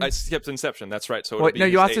 Inception. I skipped Inception, that's right. So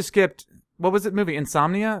you also skipped, what was it movie?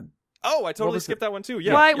 Insomnia? Oh, I totally skipped that one too.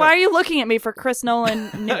 Yeah. Why are you looking at me for Chris Nolan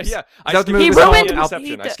news? Yeah, he ruined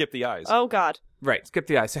Inception. I skipped the eyes. Oh God. Right, skip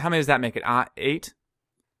the eyes. So how many does that make it? 8.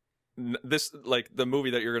 This the movie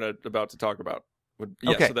that you're about to talk about.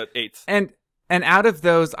 Okay. So that 8th. And out of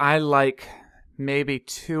those, I like maybe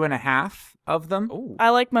 2.5 of them. Ooh. I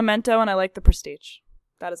like Memento and I like The Prestige.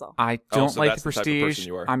 That is all. I don't like The Prestige.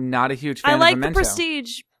 I'm not a huge fan of Memento. I like The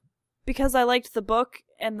Prestige because I liked the book,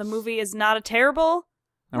 and the movie is not a terrible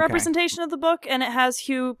representation of the book, and it has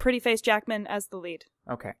Hugh Prettyface Jackman as the lead.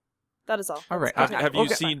 Okay. That is all. All right. Have you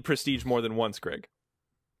seen Prestige more than once, Greg?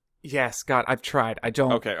 Yes, God, I've tried. I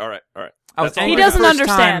don't. Okay, all right. He doesn't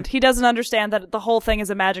understand. He doesn't understand that the whole thing is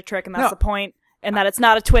a magic trick, and that's the point, and that it's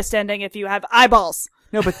not a twist ending if you have eyeballs.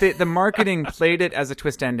 No, but the marketing played it as a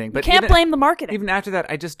twist ending. But you can't blame the marketing. Even after that,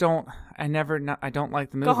 I just don't. I don't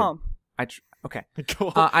like the movie. Go home. Okay.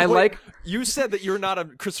 You said that you're not a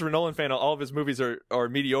Christopher Nolan fan. All of his movies are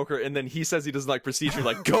mediocre, and then he says he doesn't like Prestige. You're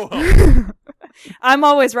like, go home. I'm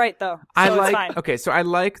always right, though. So it's fine. Okay, so I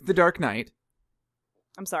like The Dark Knight.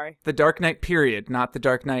 I'm sorry. The Dark Knight, period, not The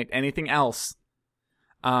Dark Knight anything else.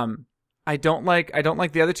 I don't like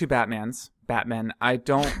the other two Batmen.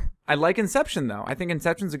 I like Inception though. I think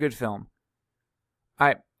Inception's a good film.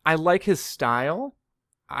 I like his style.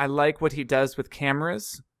 I like what he does with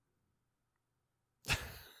cameras.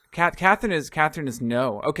 Kathryn is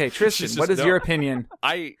no. Okay, Tristan, what is your opinion?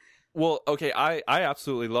 I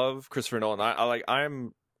absolutely love Christopher Nolan.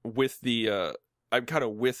 I'm kind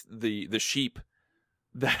of with the sheep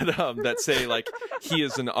that say like he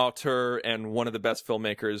is an auteur and one of the best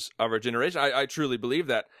filmmakers of our generation. I truly believe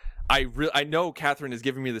that. I know Kathryn is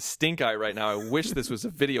giving me the stink eye right now. I wish this was a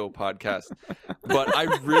video podcast, but I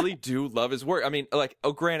really do love his work. I mean, like,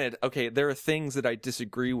 granted, okay, there are things that I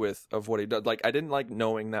disagree with of what he does. Like, I didn't like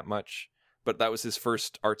Knowing that much, but that was his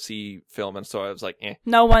first artsy film, and so I was like, eh.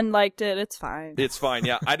 No one liked it. It's fine. It's fine.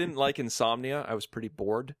 Yeah, I didn't like Insomnia. I was pretty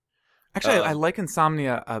bored. Actually, I like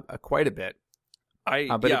Insomnia quite a bit.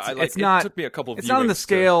 It took me a couple of It's not on the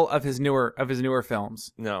scale of his newer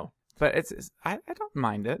films. No, but I don't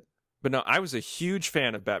mind it. But no, I was a huge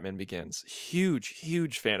fan of Batman Begins.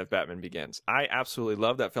 Huge fan of Batman Begins. I absolutely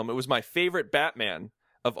love that film. It was my favorite Batman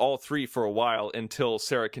of all three for a while until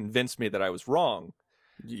Sarah convinced me that I was wrong.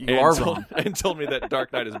 You are wrong. And told me that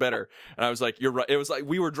Dark Knight is better. And I was like, you're right. It was like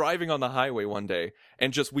we were driving on the highway one day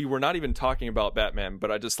and we were not even talking about Batman, but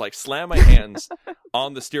I just like slammed my hands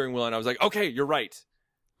on the steering wheel and I was like, okay, you're right.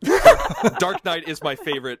 Dark Knight is my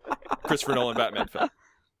favorite Christopher Nolan Batman film.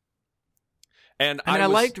 And I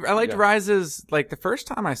liked Rises, like, the first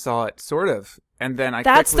time I saw it, sort of. And then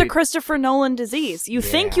That's the Christopher Nolan disease. You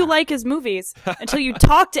think you like his movies until you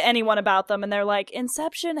talk to anyone about them, and they're like,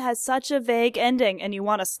 Inception has such a vague ending, and you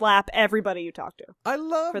want to slap everybody you talk to. I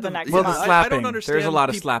love for the next the slapping. I don't understand. There's a lot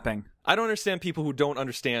of slapping. I don't understand people who don't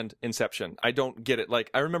understand Inception. I don't get it. Like,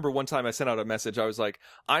 I remember one time I sent out a message. I was like,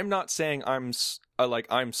 I'm not saying I'm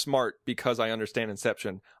smart because I understand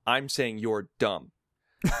Inception. I'm saying you're dumb.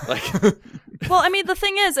 Like, well, I mean, the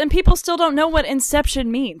thing is, and people still don't know what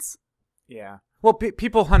Inception means. Yeah. Well,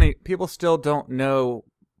 people still don't know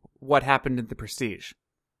what happened in The Prestige.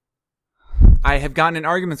 I have gotten in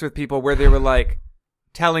arguments with people where they were like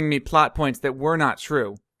telling me plot points that were not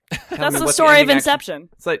true. That's the story of Inception.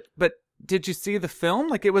 It's like, but did you see the film?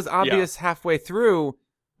 Like, it was obvious halfway through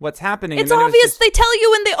what's happening. It's obvious. They tell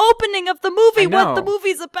you in the opening of the movie what the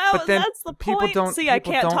movie's about. But then that's the people point. I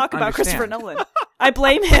can't talk about understand. Christopher Nolan. I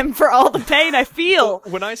blame him for all the pain I feel.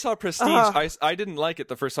 When I saw Prestige, I didn't like it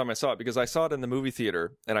the first time I saw it because I saw it in the movie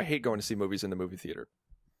theater, and I hate going to see movies in the movie theater.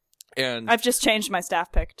 And I've just changed my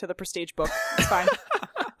staff pick to the Prestige book. It's fine.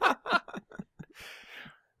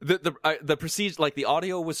 The Prestige, like, the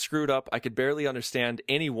audio was screwed up. I could barely understand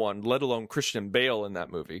anyone, let alone Christian Bale, in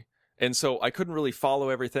that movie. And so I couldn't really follow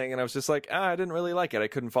everything, and I was just like, I didn't really like it. I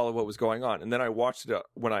couldn't follow what was going on. And then I watched it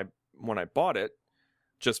when I bought it,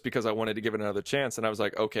 just because I wanted to give it another chance, and I was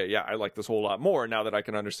like, okay, yeah, I like this whole lot more now that I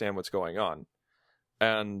can understand what's going on.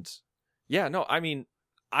 And yeah, no, I mean,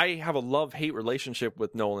 I have a love-hate relationship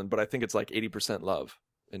with Nolan, but I think it's like 80% love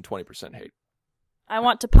and 20% hate. I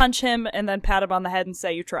want to punch him and then pat him on the head and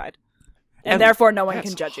say you tried. And therefore no one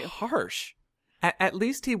can judge you. Harsh. At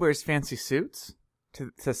least he wears fancy suits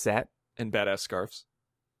to set. And badass scarves.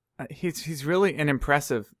 He's really an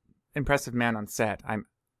impressive man on set, I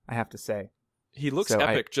have to say. He looks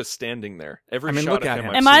epic just standing there. Every shot look of at him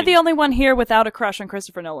him. Am I the only one here without a crush on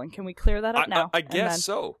Christopher Nolan? Can we clear that up now? I guess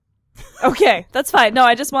so. Okay, that's fine. No,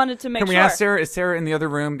 I just wanted to make sure. Can we ask Sarah? Is Sarah in the other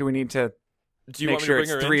room? Do we need to make sure it's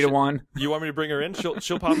 3-1? You want me to bring her in?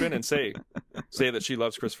 She'll pop in and say that she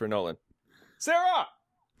loves Christopher Nolan. Sarah!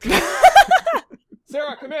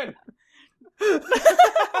 Sarah, come in!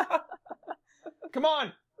 Come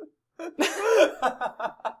on!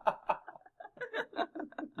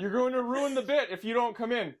 You're going to ruin the bit if you don't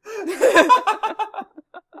come in.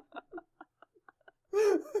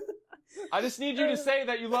 I just need you to say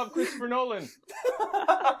that you love Christopher Nolan.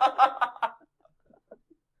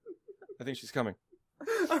 I think she's coming.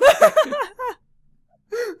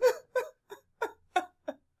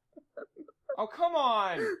 Oh, come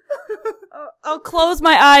on. I'll close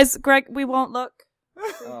my eyes. Greg, we won't look.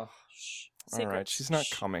 All right, she's not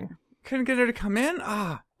coming. Couldn't get her to come in?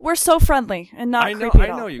 We're so friendly and not creepy at all.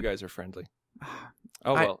 I know you guys are friendly.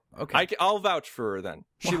 Oh, well. Okay. I'll vouch for her then.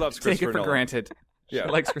 She loves Christopher Nolan. Take it for granted. Yeah. She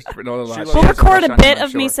likes Christopher Nolan a lot. We'll record a bit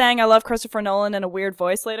of me saying I love Christopher Nolan in a weird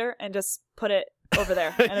voice later and just put it over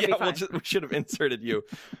there, and it'll be fine. We should have inserted you.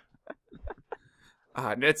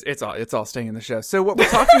 It's all staying in the show. So what we're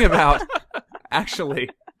talking about, actually,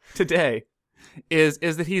 today, is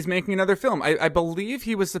that he's making another film. I believe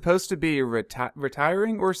he was supposed to be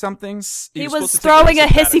retiring or something. He was throwing a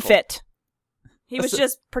hissy fit. He was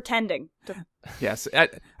just pretending. Yes.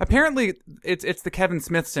 Apparently, it's the Kevin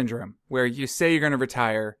Smith syndrome, where you say you're going to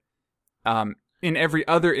retire in every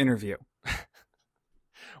other interview.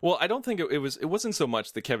 Well, I don't think it wasn't so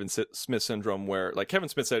much the Kevin Smith syndrome where, like, Kevin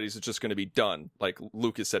Smith said he's just going to be done. Like,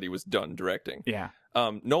 Lucas said he was done directing. Yeah.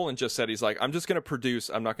 Nolan just said he's like, I'm just going to produce.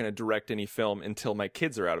 I'm not going to direct any film until my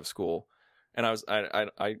kids are out of school. And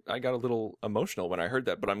I got a little emotional when I heard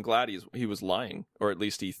that, but I'm glad he was lying, or at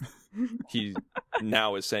least he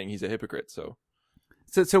now is saying he's a hypocrite. So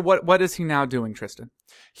what is he now doing, Tristan?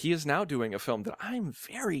 He is now doing a film that I'm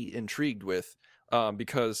very intrigued with.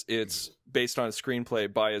 Because it's based on a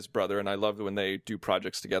screenplay by his brother, and I love when they do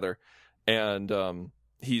projects together. And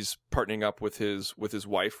he's partnering up with his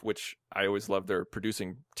wife, which I always love their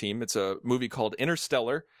producing team. It's a movie called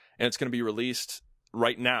Interstellar, and it's going to be released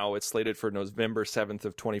right now. It's slated for November 7th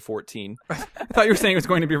of 2014. I thought you were saying it was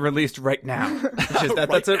going to be released right now.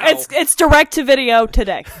 It's direct to video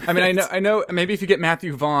today. I mean, I know. Maybe if you get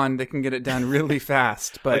Matthew Vaughn, they can get it done really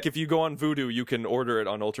fast. But like if you go on Vudu, you can order it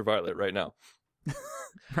on Ultraviolet right now.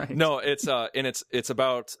 Right. No, it's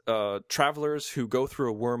about travelers who go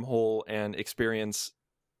through a wormhole and experience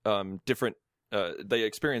different. They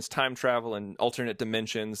experience time travel and alternate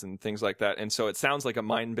dimensions and things like that. And so it sounds like a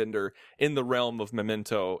mind bender in the realm of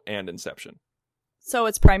Memento and Inception. So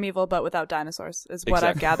it's Primeval, but without dinosaurs, is what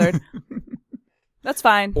I've gathered. That's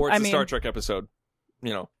fine. Or it's a Star Trek episode,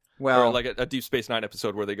 or like a Deep Space Nine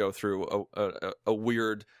episode where they go through a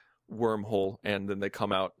weird wormhole, and then they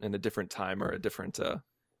come out in a different time or a different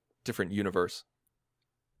universe.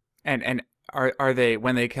 And are they,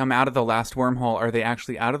 when they come out of the last wormhole, are they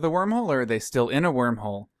actually out of the wormhole, or are they still in a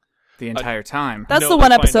wormhole the entire time? That's the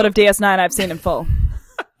one episode of DS9 I've seen in full.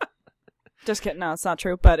 Just kidding. No, it's not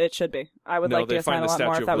true, but it should be. I would like DS9 a lot more if that was true. No, they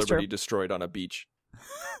find the Statue of Liberty destroyed on a beach.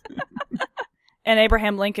 And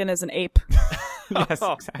Abraham Lincoln is an ape. Yes,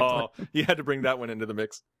 exactly. Oh, you had to bring that one into the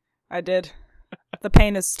mix. I did. The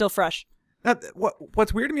pain is still fresh.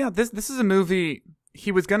 What's weird to me about this is a movie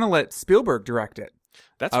he was going to let Spielberg direct it.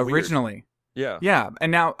 That's originally. Weird. Yeah,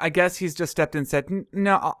 and now I guess he's just stepped in and said,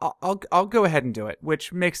 "No, I'll go ahead and do it,"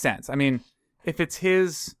 which makes sense. I mean, if it's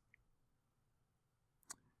his,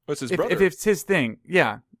 what's his brother? If it's his thing,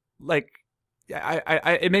 yeah, like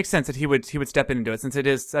it makes sense that he would step in and do it, since it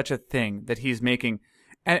is such a thing that he's making.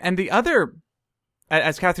 And the other,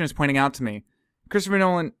 as Kathryn is pointing out to me,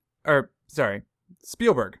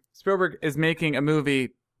 Spielberg is making a movie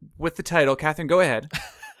with the title. Kathryn, go ahead.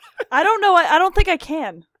 I don't know. I don't think I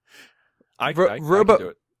can. I can do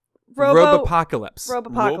it. Robopocalypse.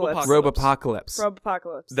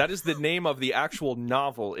 That is the name of the actual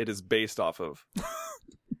novel it is based off of.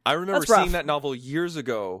 I remember seeing that novel years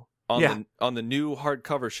ago on the new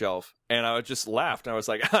hardcover shelf, and I just laughed. And I was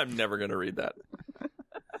like, I'm never going to read that.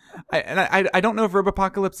 I don't know if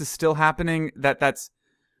Robopocalypse is still happening. That's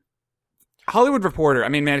Hollywood Reporter. I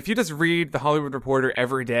mean, man, if you just read the Hollywood Reporter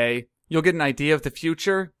every day, you'll get an idea of the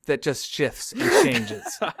future that just shifts and changes.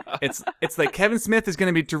 It's like Kevin Smith is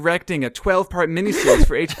going to be directing a 12-part miniseries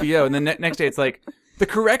for HBO, and then next day it's like, The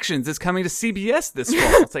Corrections is coming to CBS this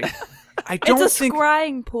fall. It's like, I don't It's a think...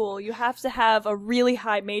 scrying pool. You have to have a really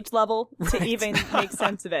high mage level to even make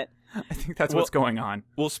sense of it. I think that's what's going on.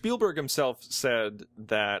 Well, Spielberg himself said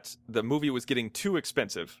that the movie was getting too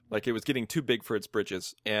expensive. Like, it was getting too big for its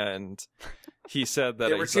britches. And he said that...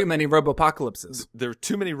 There were too many Robopocalypses. There were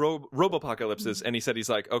too many Robopocalypses. And he said, he's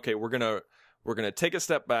like, okay, we're gonna take a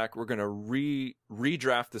step back. We're gonna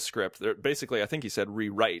redraft the script. Basically, I think he said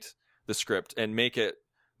rewrite the script and make it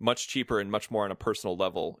much cheaper and much more on a personal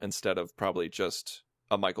level instead of probably just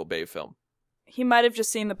a Michael Bay film. He might have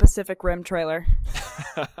just seen the Pacific Rim trailer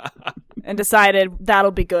and decided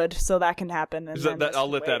that'll be good, so that can happen. And I'll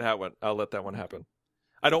let that happen. I'll let that one happen.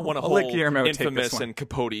 I don't want a whole Infamous and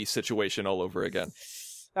Capote situation all over again.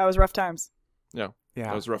 That was rough times. Yeah,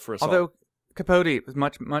 that was rough for us all. Although Capote was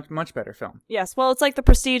much better film. Yes, well, it's like The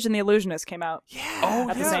Prestige and The Illusionist came out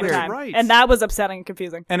at the same time, right? And that was upsetting and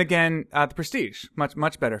confusing. And again, The Prestige,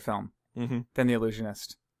 much better film than The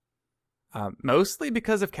Illusionist. Mostly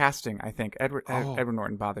because of casting, I think. Edward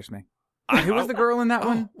Norton bothers me. Who was the girl in that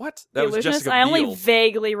one? What? That was Jessica Biel. I only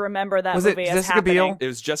vaguely remember that movie as Jessica happening. Biel? It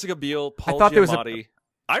was Jessica Biel, Paul Giamatti.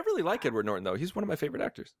 I really like Edward Norton, though. He's one of my favorite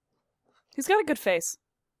actors. He's got a good face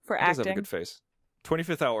for acting. He does have a good face.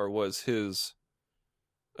 25th Hour was his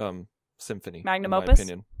symphony, magnum in my opus?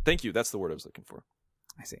 opinion. Thank you. That's the word I was looking for.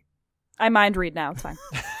 I see. I mind read now. It's fine.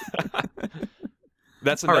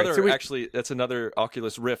 That's another, that's another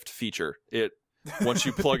Oculus Rift feature. Once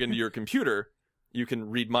you plug into your computer, you can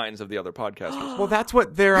read minds of the other podcasters. Well, that's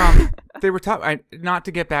what they were talking. Not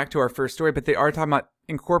to get back to our first story, but they are talking about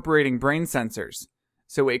incorporating brain sensors,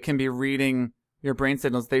 so it can be reading your brain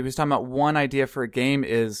signals. They was talking about one idea for a game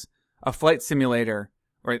is a flight simulator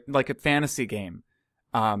or like a fantasy game,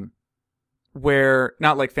 where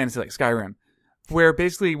not like fantasy like Skyrim, where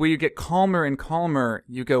basically where you get calmer and calmer,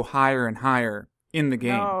 you go higher and higher in the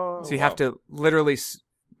game. No. So you have to literally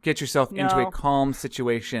get yourself into a calm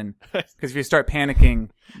situation, because if you start panicking...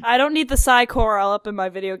 I don't need the Psy-Core all up in my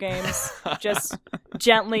video games, just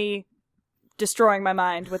gently destroying my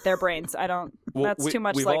mind with their brains. I don't... that's too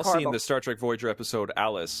much like horrible. We've all seen the Star Trek Voyager episode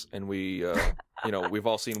Alice, and we, we've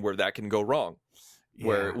all seen where that can go wrong. Yeah.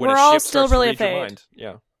 Where when we're a all ship still starts really to read your afraid. mind.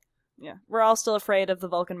 Yeah. Yeah, we're all still afraid of the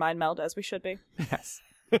Vulcan mind meld, as we should be. Yes.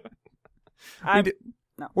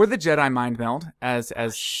 No. We're the Jedi mind meld, as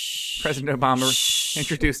President Obama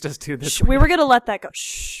introduced us to this. We were going to let that go.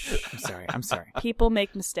 Shh. I'm sorry. People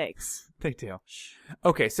make mistakes. They do.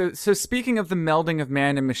 Okay, so speaking of the melding of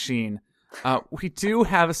man and machine, we do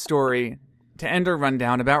have a story to end our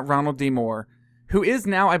rundown about Ronald D. Moore, who is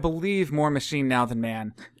now, I believe, more machine now than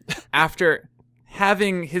man, after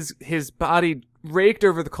having his body raked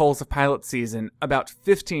over the coals of pilot season about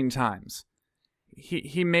 15 times.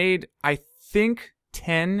 He made, I think,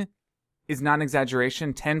 10 is not an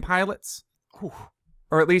exaggeration, 10 pilots. Whew.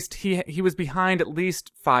 Or at least he was behind at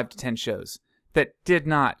least 5 to 10 shows that did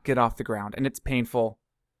not get off the ground, and it's painful.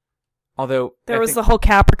 Although there was the whole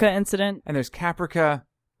Caprica incident. And there's Caprica,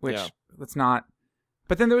 which let's not.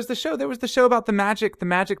 But then there was the show. There was the show about the magic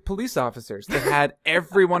police officers that had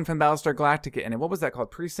everyone from Battlestar Galactica in it. What was that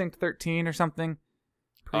called? Precinct 13 or something?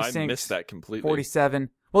 I missed that completely. 47.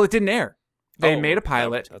 Well, it didn't air. They made a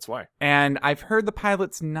pilot. That's why. And I've heard the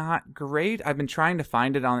pilot's not great. I've been trying to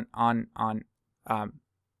find it on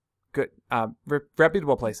good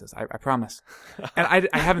reputable places. I promise. And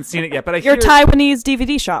I haven't seen it yet. But your Taiwanese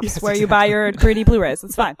DVD shops where you buy your 3D Blu-rays.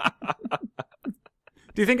 It's fine.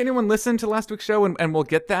 Do you think anyone listened to last week's show and will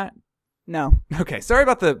get that? No. Okay. Sorry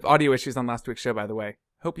about the audio issues on last week's show, by the way.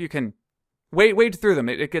 Hope you can wade through them.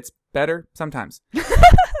 It gets better sometimes.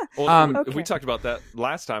 Well, okay. We talked about that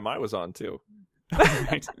last time I was on, too.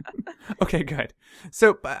 Right. Okay, good.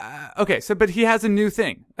 So, but he has a new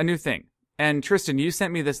thing. And Tristan, you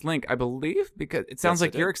sent me this link, I believe, because it sounds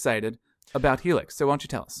like you're excited about Helix. So why don't you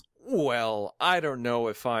tell us? Well, I don't know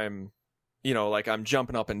if I'm... I'm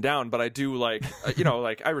jumping up and down, but I do I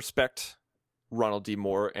respect Ronald D.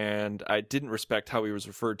 Moore, and I didn't respect how he was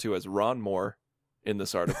referred to as Ron Moore in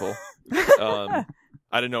this article. I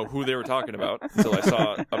didn't know who they were talking about until I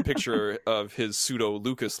saw a picture of his pseudo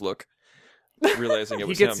Lucas look, realizing it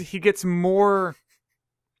was him. He gets more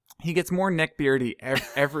neckbeardy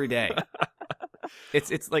every day.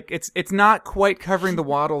 It's not quite covering the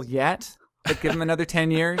waddle yet, but give him another 10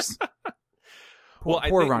 years.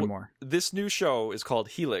 Poor Ron Moore. This new show is called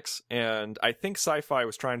Helix, and I think Sci-Fi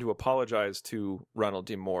was trying to apologize to Ronald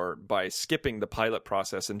D. Moore by skipping the pilot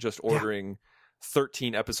process and just ordering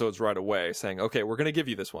 13 episodes right away, saying, "Okay, we're going to give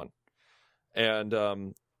you this one." And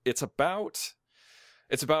it's about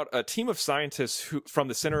a team of scientists from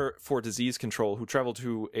the Center for Disease Control who travel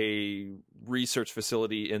to a research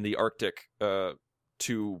facility in the Arctic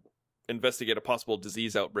to investigate a possible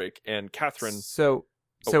disease outbreak. And Kathryn.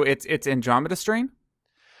 So it's Andromeda Strain?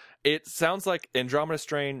 It sounds like Andromeda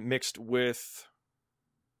Strain mixed with...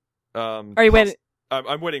 Are you waiting?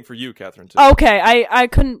 I'm waiting for you, Kathryn. Okay, I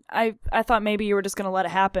couldn't... I thought maybe you were just going to let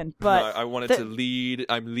it happen, but... No, I wanted to lead...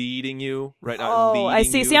 I'm leading you right now. Oh, I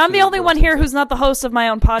see. See, I'm the only one here who's not the host of my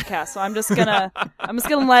own podcast, so I'm just gonna...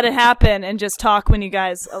 let it happen and just talk when you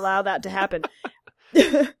guys allow that to happen.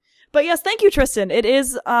 But yes, thank you, Tristan. It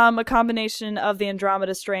is a combination of the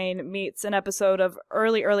Andromeda Strain meets an episode of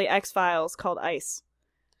early X-Files called Ice,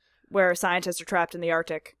 where scientists are trapped in the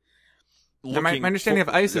Arctic. My understanding of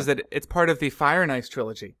Ice is that it's part of the Fire and Ice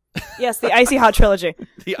trilogy. Yes, the Icy Hot trilogy.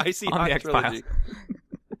 The Icy Hot trilogy.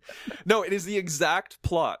 No, it is the exact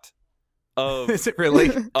plot of... Is it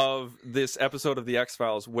really? Of this episode of the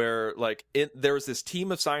X-Files where there was this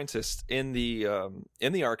team of scientists in the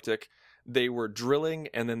Arctic. They were drilling,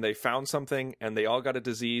 and then they found something, and they all got a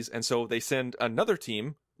disease, and so they send another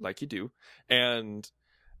team, like you do, and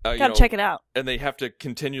gotta check it out. And they have to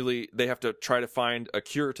try to find a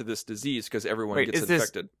cure to this disease because everyone gets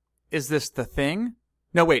infected. Is this the thing?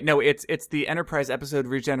 No, it's the Enterprise episode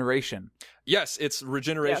Regeneration. Yes, it's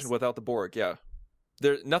Regeneration without the Borg. Yeah,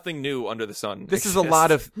 there's nothing new under the sun. This is a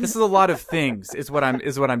lot of things. Is what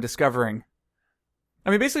I'm discovering. I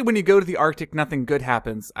mean, basically, when you go to the Arctic, nothing good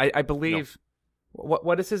happens. I believe. No.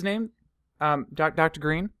 What is his name? Dr.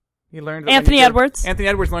 Green. He learned. Anthony Edwards. Anthony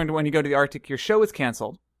Edwards learned when you go to the Arctic, your show is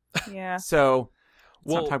canceled. Yeah. So,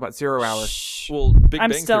 let's not talk about 0 hours. Well, Big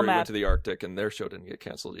Bang Theory went to the Arctic, and their show didn't get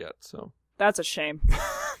canceled yet. So that's a shame.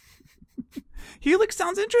 Helix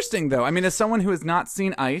sounds interesting, though. I mean, as someone who has not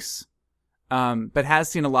seen Ice, but has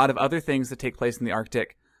seen a lot of other things that take place in the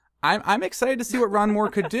Arctic, I'm excited to see what Ron Moore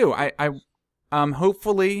could do.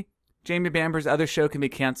 Hopefully, Jamie Bamber's other show can be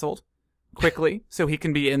canceled quickly, so he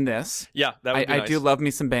can be in this. Yeah, that would be nice. I do love me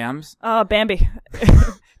some Bams. Oh, Bambi.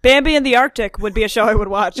 Bambi in the Arctic would be a show I would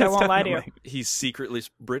watch. Yes, I won't lie to you. He's secretly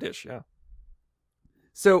British, yeah.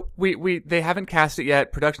 So they haven't cast it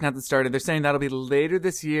yet. Production hasn't started. They're saying that'll be later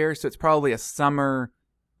this year, so it's probably a summer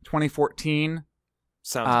 2014.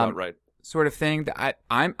 Sounds about right. Sort of thing.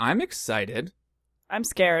 I'm excited. I'm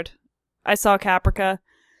scared. I saw Caprica.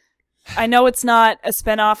 I know it's not a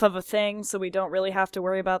spinoff of a thing, so we don't really have to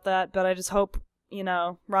worry about that, but I just hope,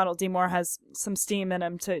 Ronald D. Moore has some steam in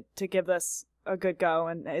him to give this a good go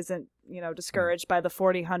and isn't, discouraged by the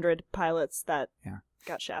 4,000 pilots that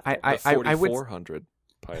got shafted. 4,400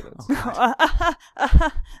 pilots.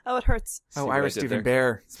 Oh, it hurts. Oh, Ira Stephen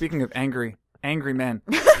Bear. Speaking of angry men.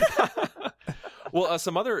 Well,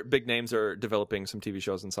 some other big names are developing some TV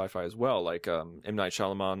shows in sci-fi as well, like M. Night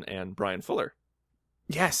Shyamalan and Brian Fuller.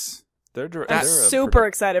 Yes. I'm super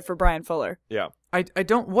excited for Brian Fuller. Yeah. I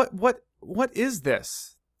don't... What is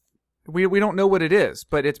this? We don't know what it is,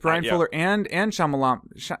 but it's Brian Fuller and Shyamalan.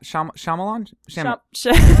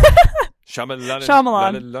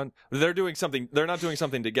 Shyamalan. They're doing something. They're not doing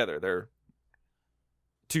something together. They're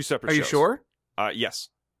two separate shows. Are you sure? Yes.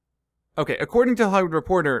 Okay, according to Hollywood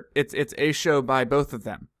Reporter, it's a show by both of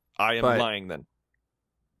them. I am lying then.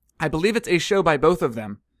 I believe it's a show by both of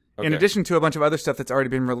them, okay. In addition to a bunch of other stuff that's already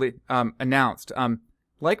been announced.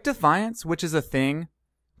 Like Defiance, which is a thing,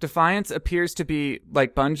 Defiance appears to be,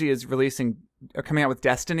 like, Bungie is coming out with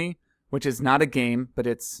Destiny, which is not a game, but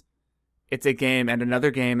it's a game and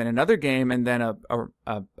another game and another game and then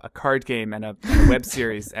a card game and a web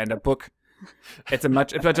series and a book. It's a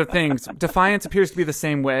bunch of things. Defiance appears to be the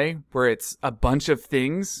same way, where it's a bunch of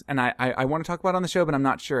things, and I want to talk about it on the show, but I'm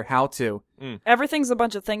not sure how to. Everything's a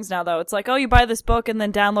bunch of things now, though. It's like, oh, you buy this book and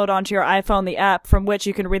then download onto your iPhone the app from which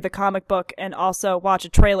you can read the comic book and also watch a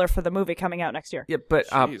trailer for the movie coming out next year. Yeah, but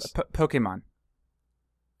Pokemon.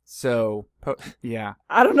 So, yeah.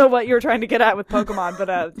 I don't know what you were trying to get at with Pokemon, but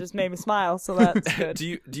it just made me smile, so that's good.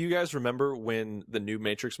 Do you guys remember when the new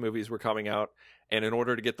Matrix movies were coming out, and in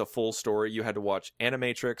order to get the full story, you had to watch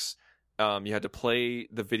Animatrix, you had to play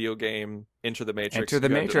the video game Enter the Matrix. Enter the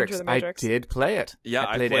Matrix. I did play it. Yeah,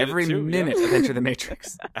 I played every minute of Enter the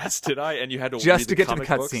Matrix. As did I, and you had to just read to get the to the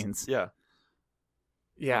comic cutscenes. Yeah.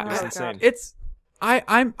 Yeah, it's insane.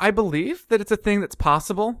 I believe that it's a thing that's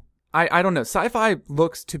possible. I don't know. Sci-fi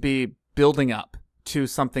looks to be building up to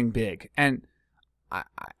something big, and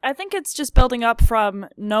I think it's just building up from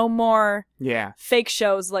no more fake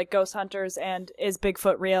shows like Ghost Hunters and Is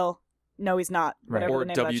Bigfoot Real? No, he's not. Right. Or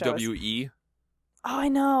WWE. Oh, I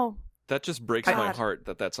know. That just breaks my heart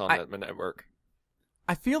that that's on that network.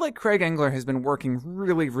 I feel like Craig Engler has been working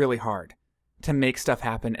really, really hard to make stuff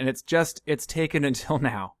happen, and it's taken until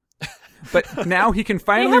now. But now he can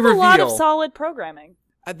finally reveal... They have a lot of solid programming.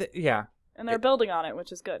 Yeah. And they're building on it,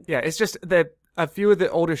 which is good. Yeah, it's just that a few of the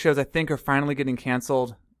older shows I think are finally getting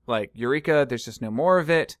canceled. Like Eureka, there's just no more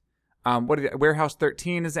of it. Warehouse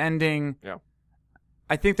 13 is ending. Yeah.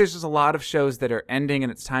 I think there's just a lot of shows that are ending,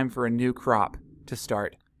 and it's time for a new crop to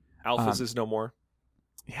start. Alphas is no more.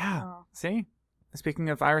 Yeah. Oh. See? Speaking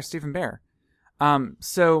of Ira Stephen Bear.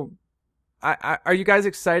 So, are you guys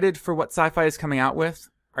excited for what Sci-Fi is coming out with?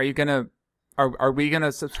 Are you gonna... Are we going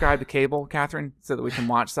to subscribe to cable, Kathryn, so that we can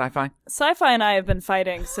watch Sci-Fi? Sci-Fi and I have been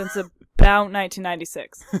fighting since about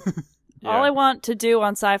 1996. Yeah. All I want to do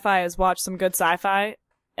on Sci-Fi is watch some good sci-fi,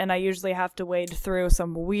 and I usually have to wade through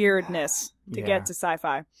some weirdness to get to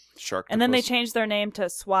Sci-Fi. And then they changed their name to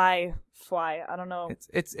Fly. I don't know.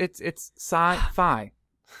 It's Sci-Fi.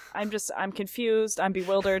 I'm confused. I'm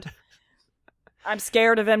bewildered. I'm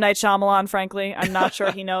scared of M. Night Shyamalan, frankly. I'm not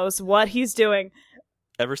sure he knows what he's doing.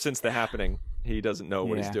 Ever since The Happening, he doesn't know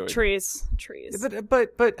what he's doing. Trees.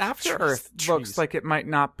 But After Earth looks like it might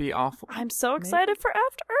not be awful. I'm so excited for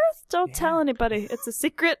After Earth. Don't tell anybody. It's a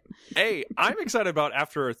secret. Hey, I'm excited about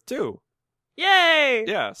After Earth too. Yay!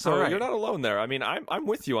 Yeah, so you're not alone there. I mean, I'm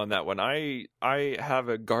with you on that one. I have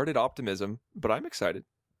a guarded optimism, but I'm excited.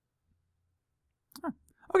 Huh.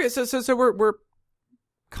 Okay, so we're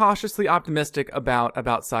cautiously optimistic about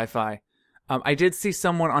Sci-Fi. I did see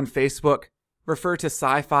someone on Facebook refer to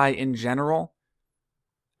Sci-Fi in general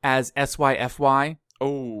as SYFY.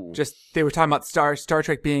 Oh. Just, they were talking about Star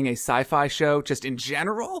Trek being a sci-fi show just in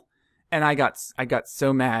general, and I got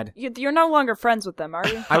so mad. You're no longer friends with them, are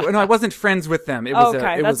you? I wasn't friends with them. It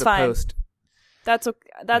was a post.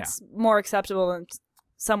 That's more acceptable than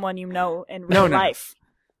someone you know in real life.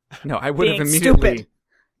 No, I would have immediately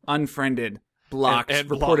unfriended, blocked, and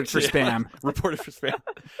reported for spam. Reported for spam.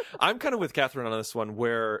 I'm kind of with Kathryn on this one,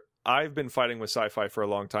 where I've been fighting with Sci-Fi for a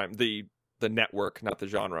long time. The network, not the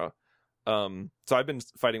genre. So I've been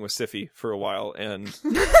fighting with Siffy for a while, and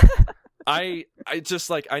I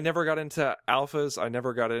just I never got into alphas. I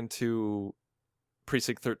never got into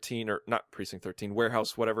Precinct 13, or not Precinct 13,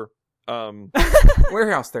 Warehouse, whatever.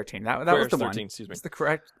 Warehouse 13. That was the 13, one. Excuse me. It's the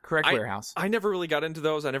correct warehouse. I never really got into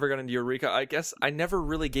those. I never got into Eureka. I guess I never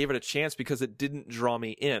really gave it a chance because it didn't draw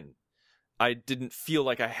me in. I didn't feel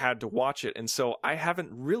like I had to watch it, and so I haven't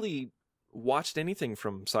really watched anything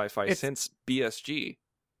from Sci-Fi since BSG.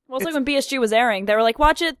 Well, it's like when BSG was airing, they were like,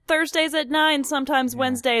 watch it Thursdays at 9, sometimes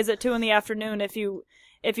Wednesdays at 2 in the afternoon. If you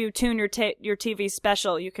tune your TV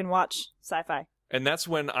special, you can watch Sci-Fi. And that's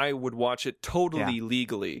when I would watch it totally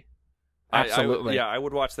legally. Absolutely. I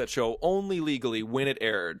would watch that show only legally when it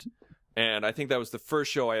aired. And I think that was the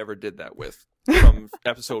first show I ever did that with, from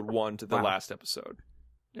episode 1 to the last episode.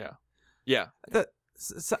 Yeah. Yeah. The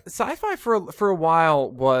Sci-Fi for a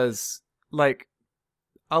while was like,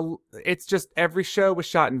 it's just every show was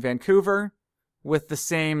shot in Vancouver with the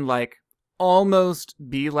same almost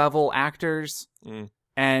B-level actors,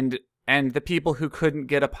 and the people who couldn't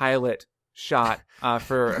get a pilot shot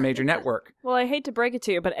for a major network. Well, I hate to break it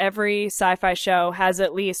to you, but every sci-fi show has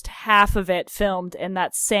at least half of it filmed in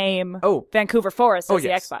that same Vancouver forest as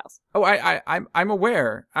the X-Files. Oh, I'm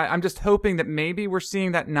aware. I'm just hoping that maybe we're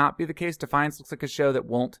seeing that not be the case. Defiance looks like a show that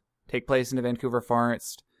won't take place in the Vancouver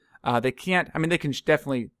forest. They can't. I mean, they can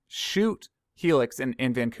definitely shoot Helix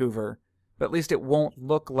in Vancouver, but at least it won't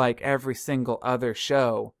look like every single other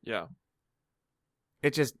show. Yeah.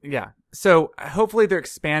 It just, So hopefully they're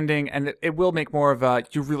expanding, and it will make more of a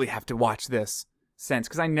you really have to watch this sense,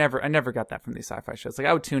 because I never got that from these sci-fi shows. Like,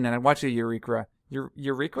 I would tune in, I'd watch a Eureka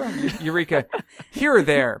here or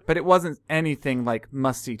there, but it wasn't anything like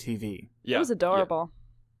must-see TV. Yeah. It was adorable.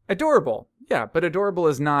 Yeah. Adorable, yeah, but adorable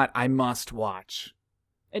is not I must watch.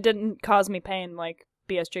 It didn't cause me pain like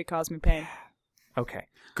BSG caused me pain. Okay.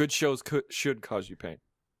 Good shows should cause you pain.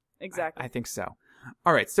 Exactly. I think so.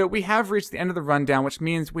 All right, so we have reached the end of the rundown, which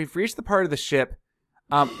means we've reached the part of the ship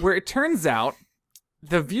where it turns out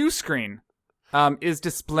the view screen is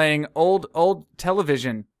displaying old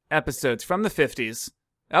television episodes from the 50s.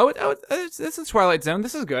 This is Twilight Zone.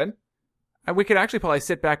 This is good. We could actually probably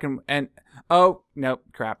sit back and oh, no,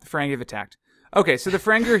 crap. The Ferengi have attacked. Okay, so the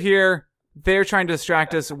Ferengi are here. They're trying to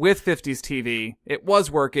distract us with 50s TV. It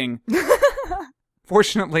was working.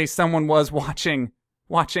 Fortunately, someone was watching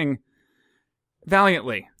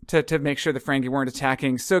valiantly to make sure the Ferengi weren't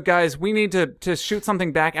attacking. So, guys, we need to shoot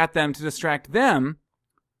something back at them to distract them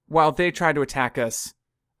while they try to attack us.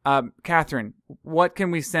 Kathryn, what can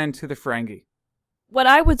we send to the Ferengi? What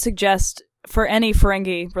I would suggest for any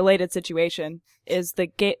Ferengi-related situation is the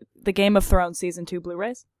Game of Thrones Season 2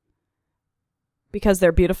 Blu-rays. Because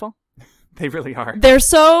they're beautiful. They really are. They're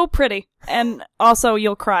so pretty. And also,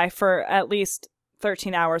 you'll cry for at least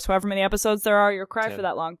 13 hours. However many episodes there are, you'll cry 10. For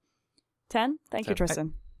that long. 10? Thank you,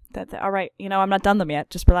 Tristan. All right. I'm not done them yet.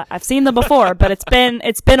 Just relax. I've seen them before, but it's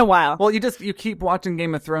been a while. Well, you keep watching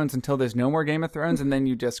Game of Thrones until there's no more Game of Thrones, and then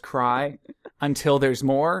you just cry until there's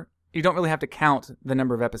more. You don't really have to count the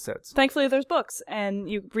number of episodes. Thankfully, there's books, and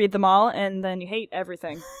you read them all, and then you hate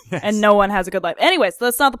everything. Yes. And no one has a good life. Anyways,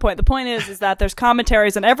 that's not the point. The point is that there's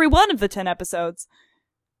commentaries on every one of the 10 episodes,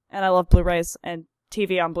 and I love Blu-rays, and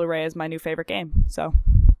TV on Blu-ray is my new favorite game, so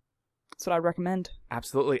that's what I'd recommend.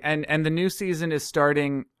 Absolutely. And the new season is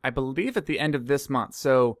starting, I believe, at the end of this month,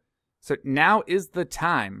 so now is the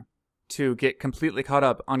time to get completely caught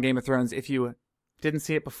up on Game of Thrones if you didn't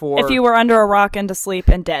see it before. If you were under a rock and asleep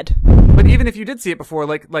and dead. But even if you did see it before,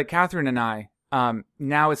 like Kathryn and I,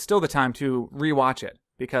 now is still the time to rewatch it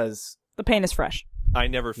because the pain is fresh. I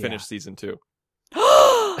never finished season 2.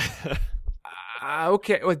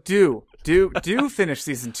 Okay, well, do finish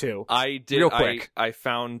season 2. I did. Real quick. I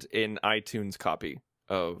found an iTunes copy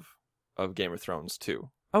of Game of Thrones 2.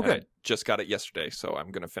 Oh, good. I just got it yesterday, so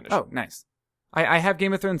I'm gonna finish. Oh, nice. I have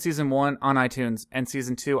Game of Thrones season 1 on iTunes, and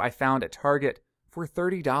season 2 I found at Target for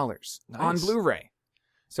 $30 on Blu-ray.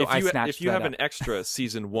 So if you have an extra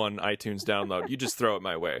season 1 iTunes download, you just throw it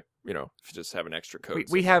my way. If you just have an extra code.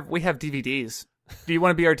 We have DVDs. Do you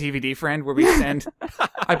want to be our DVD friend where we send?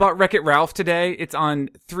 I bought Wreck-It Ralph today. It's on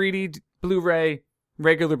 3D Blu-ray,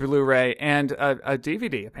 regular Blu-ray, and a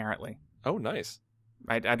DVD apparently. Oh, nice.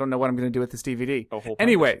 I don't know what I'm going to do with this DVD.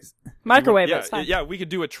 Anyways, microwave. It's fine. Yeah, we could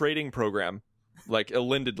do a trading program, like a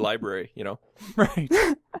Linded library. Right.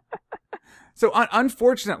 So,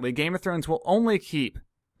 unfortunately, Game of Thrones will only keep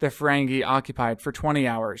the Ferengi occupied for 20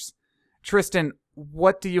 hours. Tristan,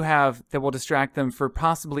 what do you have that will distract them for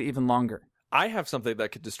possibly even longer? I have something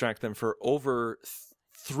that could distract them for over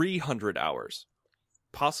 300 hours,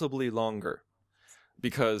 possibly longer.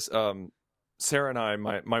 Because Sarah and I,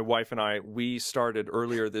 my wife and I, we started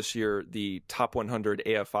earlier this year the top 100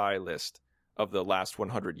 AFI list of the last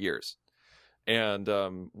 100 years. And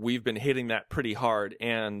we've been hitting that pretty hard.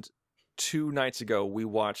 And 2 nights ago, we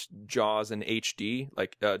watched Jaws in HD.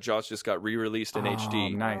 Jaws just got re-released in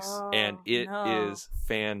HD. Nice. And it is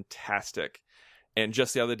fantastic. And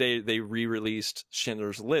just the other day, they re-released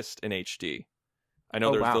Schindler's List in HD. I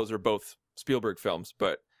know those are both Spielberg films,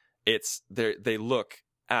 but they look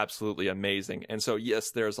absolutely amazing. And so,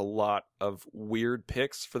 yes, there's a lot of weird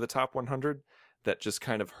picks for the top 100 that just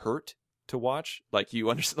kind of hurt to watch. You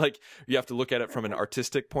understand, you have to look at it from an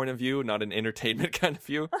artistic point of view, not an entertainment kind of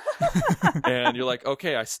view. And you're like,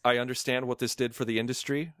 okay, I understand what this did for the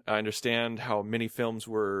industry. I understand how many films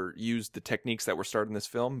used the techniques that were started in this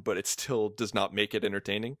film, but it still does not make it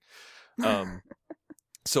entertaining.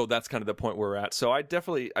 So that's kind of the point where we're at. So I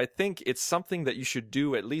think it's something that you should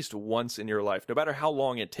do at least once in your life, no matter how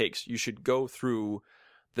long it takes. You should go through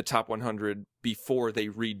the top 100 before they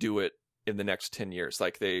redo it in the next 10 years.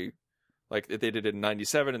 Like they did it in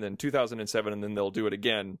 97 and then 2007, and then they'll do it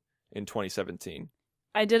again in 2017.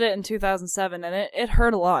 I did it in 2007, and it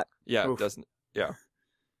hurt a lot. Yeah, Oof. It doesn't. Yeah.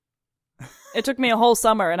 It took me a whole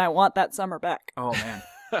summer, and I want that summer back. Oh, man.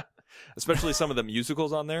 Especially some of the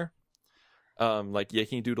musicals on there. Like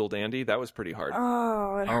Yankee Doodle Dandy, that was pretty hard.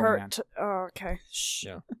 Oh, it hurt. Oh, okay. Shh.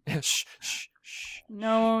 Yeah. Shh, shh, shh.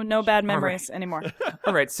 No bad memories anymore.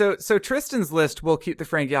 All right, so Tristan's list will keep the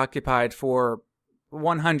Frankie occupied for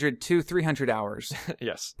 100 to 300 hours.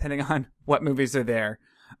 Yes. Depending on what movies are there.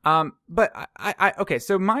 But okay,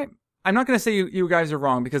 so I'm not going to say you guys are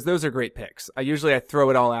wrong because those are great picks. I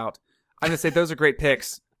throw it all out. I'm going to say those are great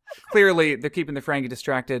picks. Clearly, they're keeping the Frankie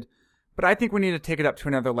distracted. But I think we need to take it up to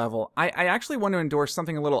another level. I actually want to endorse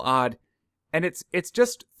something a little odd, and it's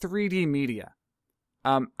just 3D media.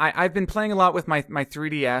 I've been playing a lot with my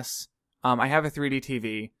 3DS. I have a 3D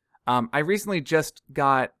TV. I recently just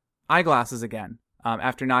got eyeglasses again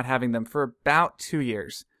after not having them for about 2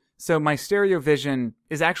 years. So my stereo vision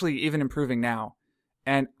is actually even improving now.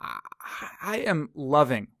 And I am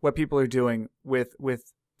loving what people are doing with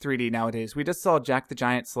 3D nowadays. We just saw Jack the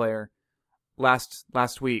Giant Slayer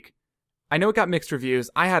last week. I know it got mixed reviews.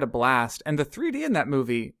 I had a blast. And the 3D in that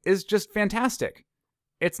movie is just fantastic.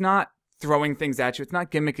 It's not throwing things at you. It's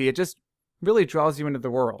not gimmicky. It just really draws you into the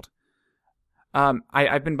world.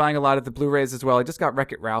 I've been buying a lot of the Blu-rays as well. I just got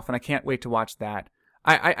Wreck-It Ralph, and I can't wait to watch that.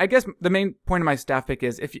 I guess the main point of my staff pick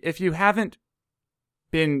is if you haven't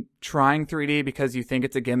been trying 3D because you think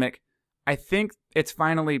it's a gimmick, I think it's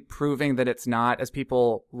finally proving that it's not, as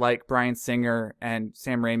people like Bryan Singer and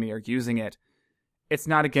Sam Raimi are using it. It's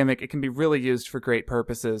not a gimmick. It can be really used for great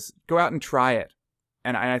purposes. Go out and try it,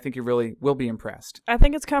 and I think you really will be impressed. I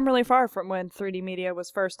think it's come really far from when 3D media was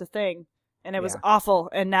first a thing, and it was awful,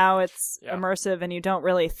 and now it's immersive, and you don't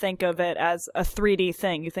really think of it as a 3D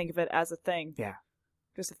thing. You think of it as a thing. Yeah.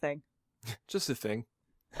 Just a thing. Just a thing.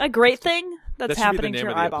 A great thing that's happening to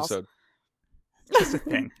your eyeballs. Episode. Just a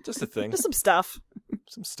thing. Just a thing. Just some stuff.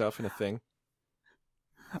 Some stuff and a thing.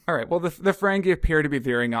 All right. Well, the Ferengi appear to be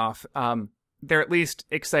veering off. They're at least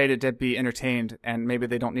excited to be entertained, and maybe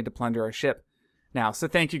they don't need to plunder our ship now. So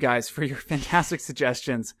thank you guys for your fantastic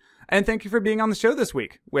suggestions, and thank you for being on the show this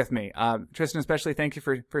week with me. Tristan, especially, thank you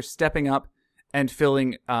for stepping up and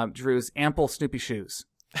filling Drew's ample Snoopy shoes.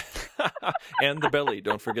 And the belly.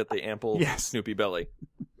 Don't forget the ample Snoopy belly.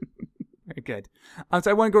 Very good.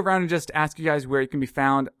 So I want to go around and just ask you guys where you can be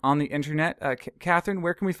found on the internet. Kathryn,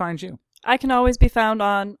 where can we find you? I can always be found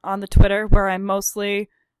on the Twitter, where I'm mostly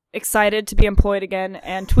excited to be employed again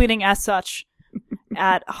and tweeting as such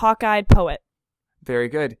at Hawk-Eyed Poet. Very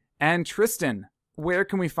good. And Tristan, where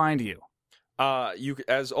can we find you? You,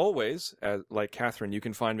 as always, like Kathryn, you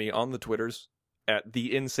can find me on the Twitters at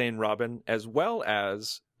The Insane Robin, as well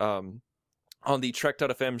as on the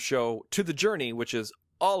Trek.fm show To the Journey, which is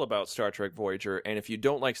all about Star Trek Voyager. And if you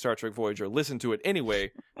don't like Star Trek Voyager, listen to it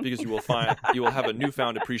anyway, because you will have a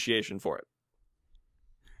newfound appreciation for it.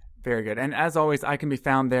 Very good. And as always, I can be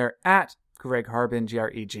found there at Greg Harbin,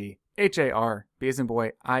 GregHarbin, B as in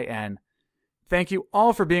boy, IN. Thank you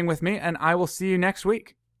all for being with me, and I will see you next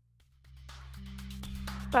week.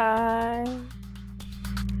 Bye.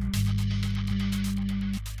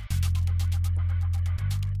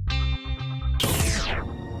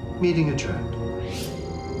 Meeting adjourned.